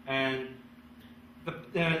that. And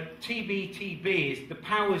the TBTBs, the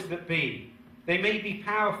powers that be, they may be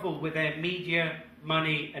powerful with their media,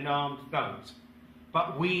 money and armed thugs,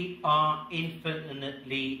 but we are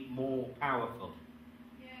infinitely more powerful.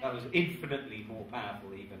 That was infinitely more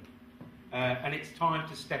powerful even. And it's time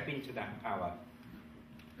to step into that power.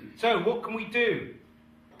 So what can we do?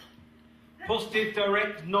 Positive,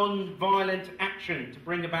 direct, non-violent action to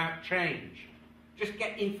bring about change. Just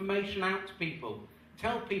get information out to people.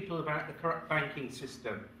 Tell people about the corrupt banking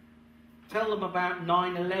system. Tell them about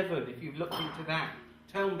 9/11 if you've looked into that.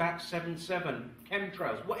 Tell them about 7/7,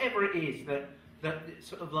 chemtrails, whatever it is that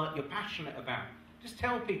sort of like you're passionate about. Just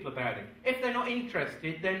tell people about it. If they're not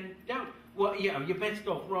interested, then don't. Well, you're best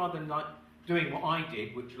off rather than like doing what I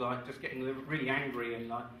did, which like just getting really angry and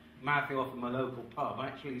like mouthing off in my local pub. I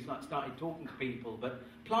actually started talking to people, but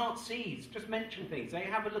plant seeds. Just mention things. Hey,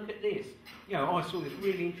 have a look at this. I saw this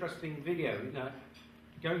really interesting video.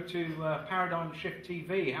 Go to Paradigm Shift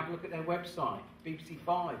TV. Have a look at their website, BBC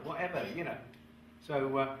 5, whatever.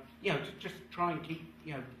 So just try and keep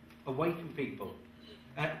awaken people.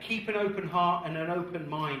 Keep an open heart and an open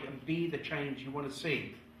mind and be the change you want to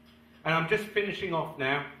see. And I'm just finishing off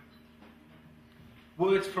now.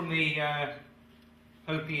 Words from the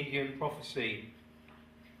Hopi Indian prophecy.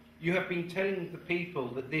 You have been telling the people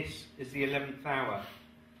that this is the 11th hour.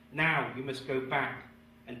 Now you must go back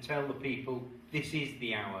and tell the people this is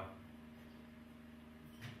the hour.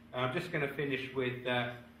 I'm just going to finish with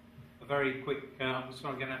a very quick, I'm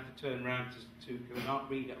going to have to turn around because I can't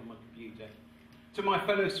read it on my computer. To my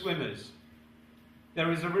fellow swimmers,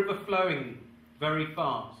 there is a river flowing very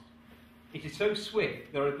fast. It is so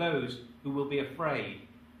swift there are those who will be afraid.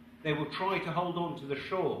 They will try to hold on to the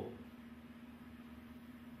shore.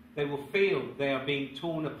 They will feel they are being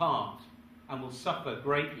torn apart and will suffer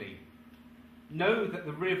greatly. Know that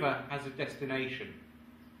the river has a destination.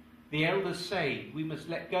 The elders say we must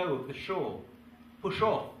let go of the shore, push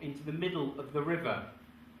off into the middle of the river.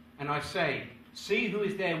 And I say, see who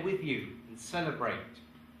is there with you and celebrate.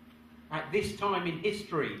 At this time in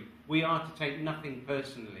history, we are to take nothing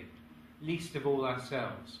personally, least of all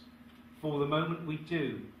ourselves. For the moment we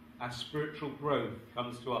do, our spiritual growth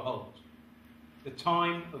comes to a halt. The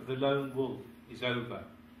time of the lone wolf is over.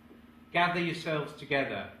 Gather yourselves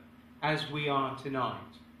together, as we are tonight.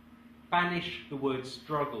 Banish the word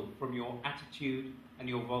struggle from your attitude and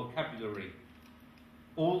your vocabulary.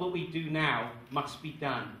 All that we do now must be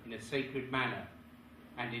done in a sacred manner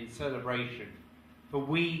and in celebration. for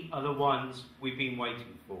we are the ones we've been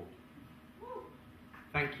waiting for.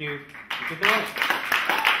 Thank you. Good night.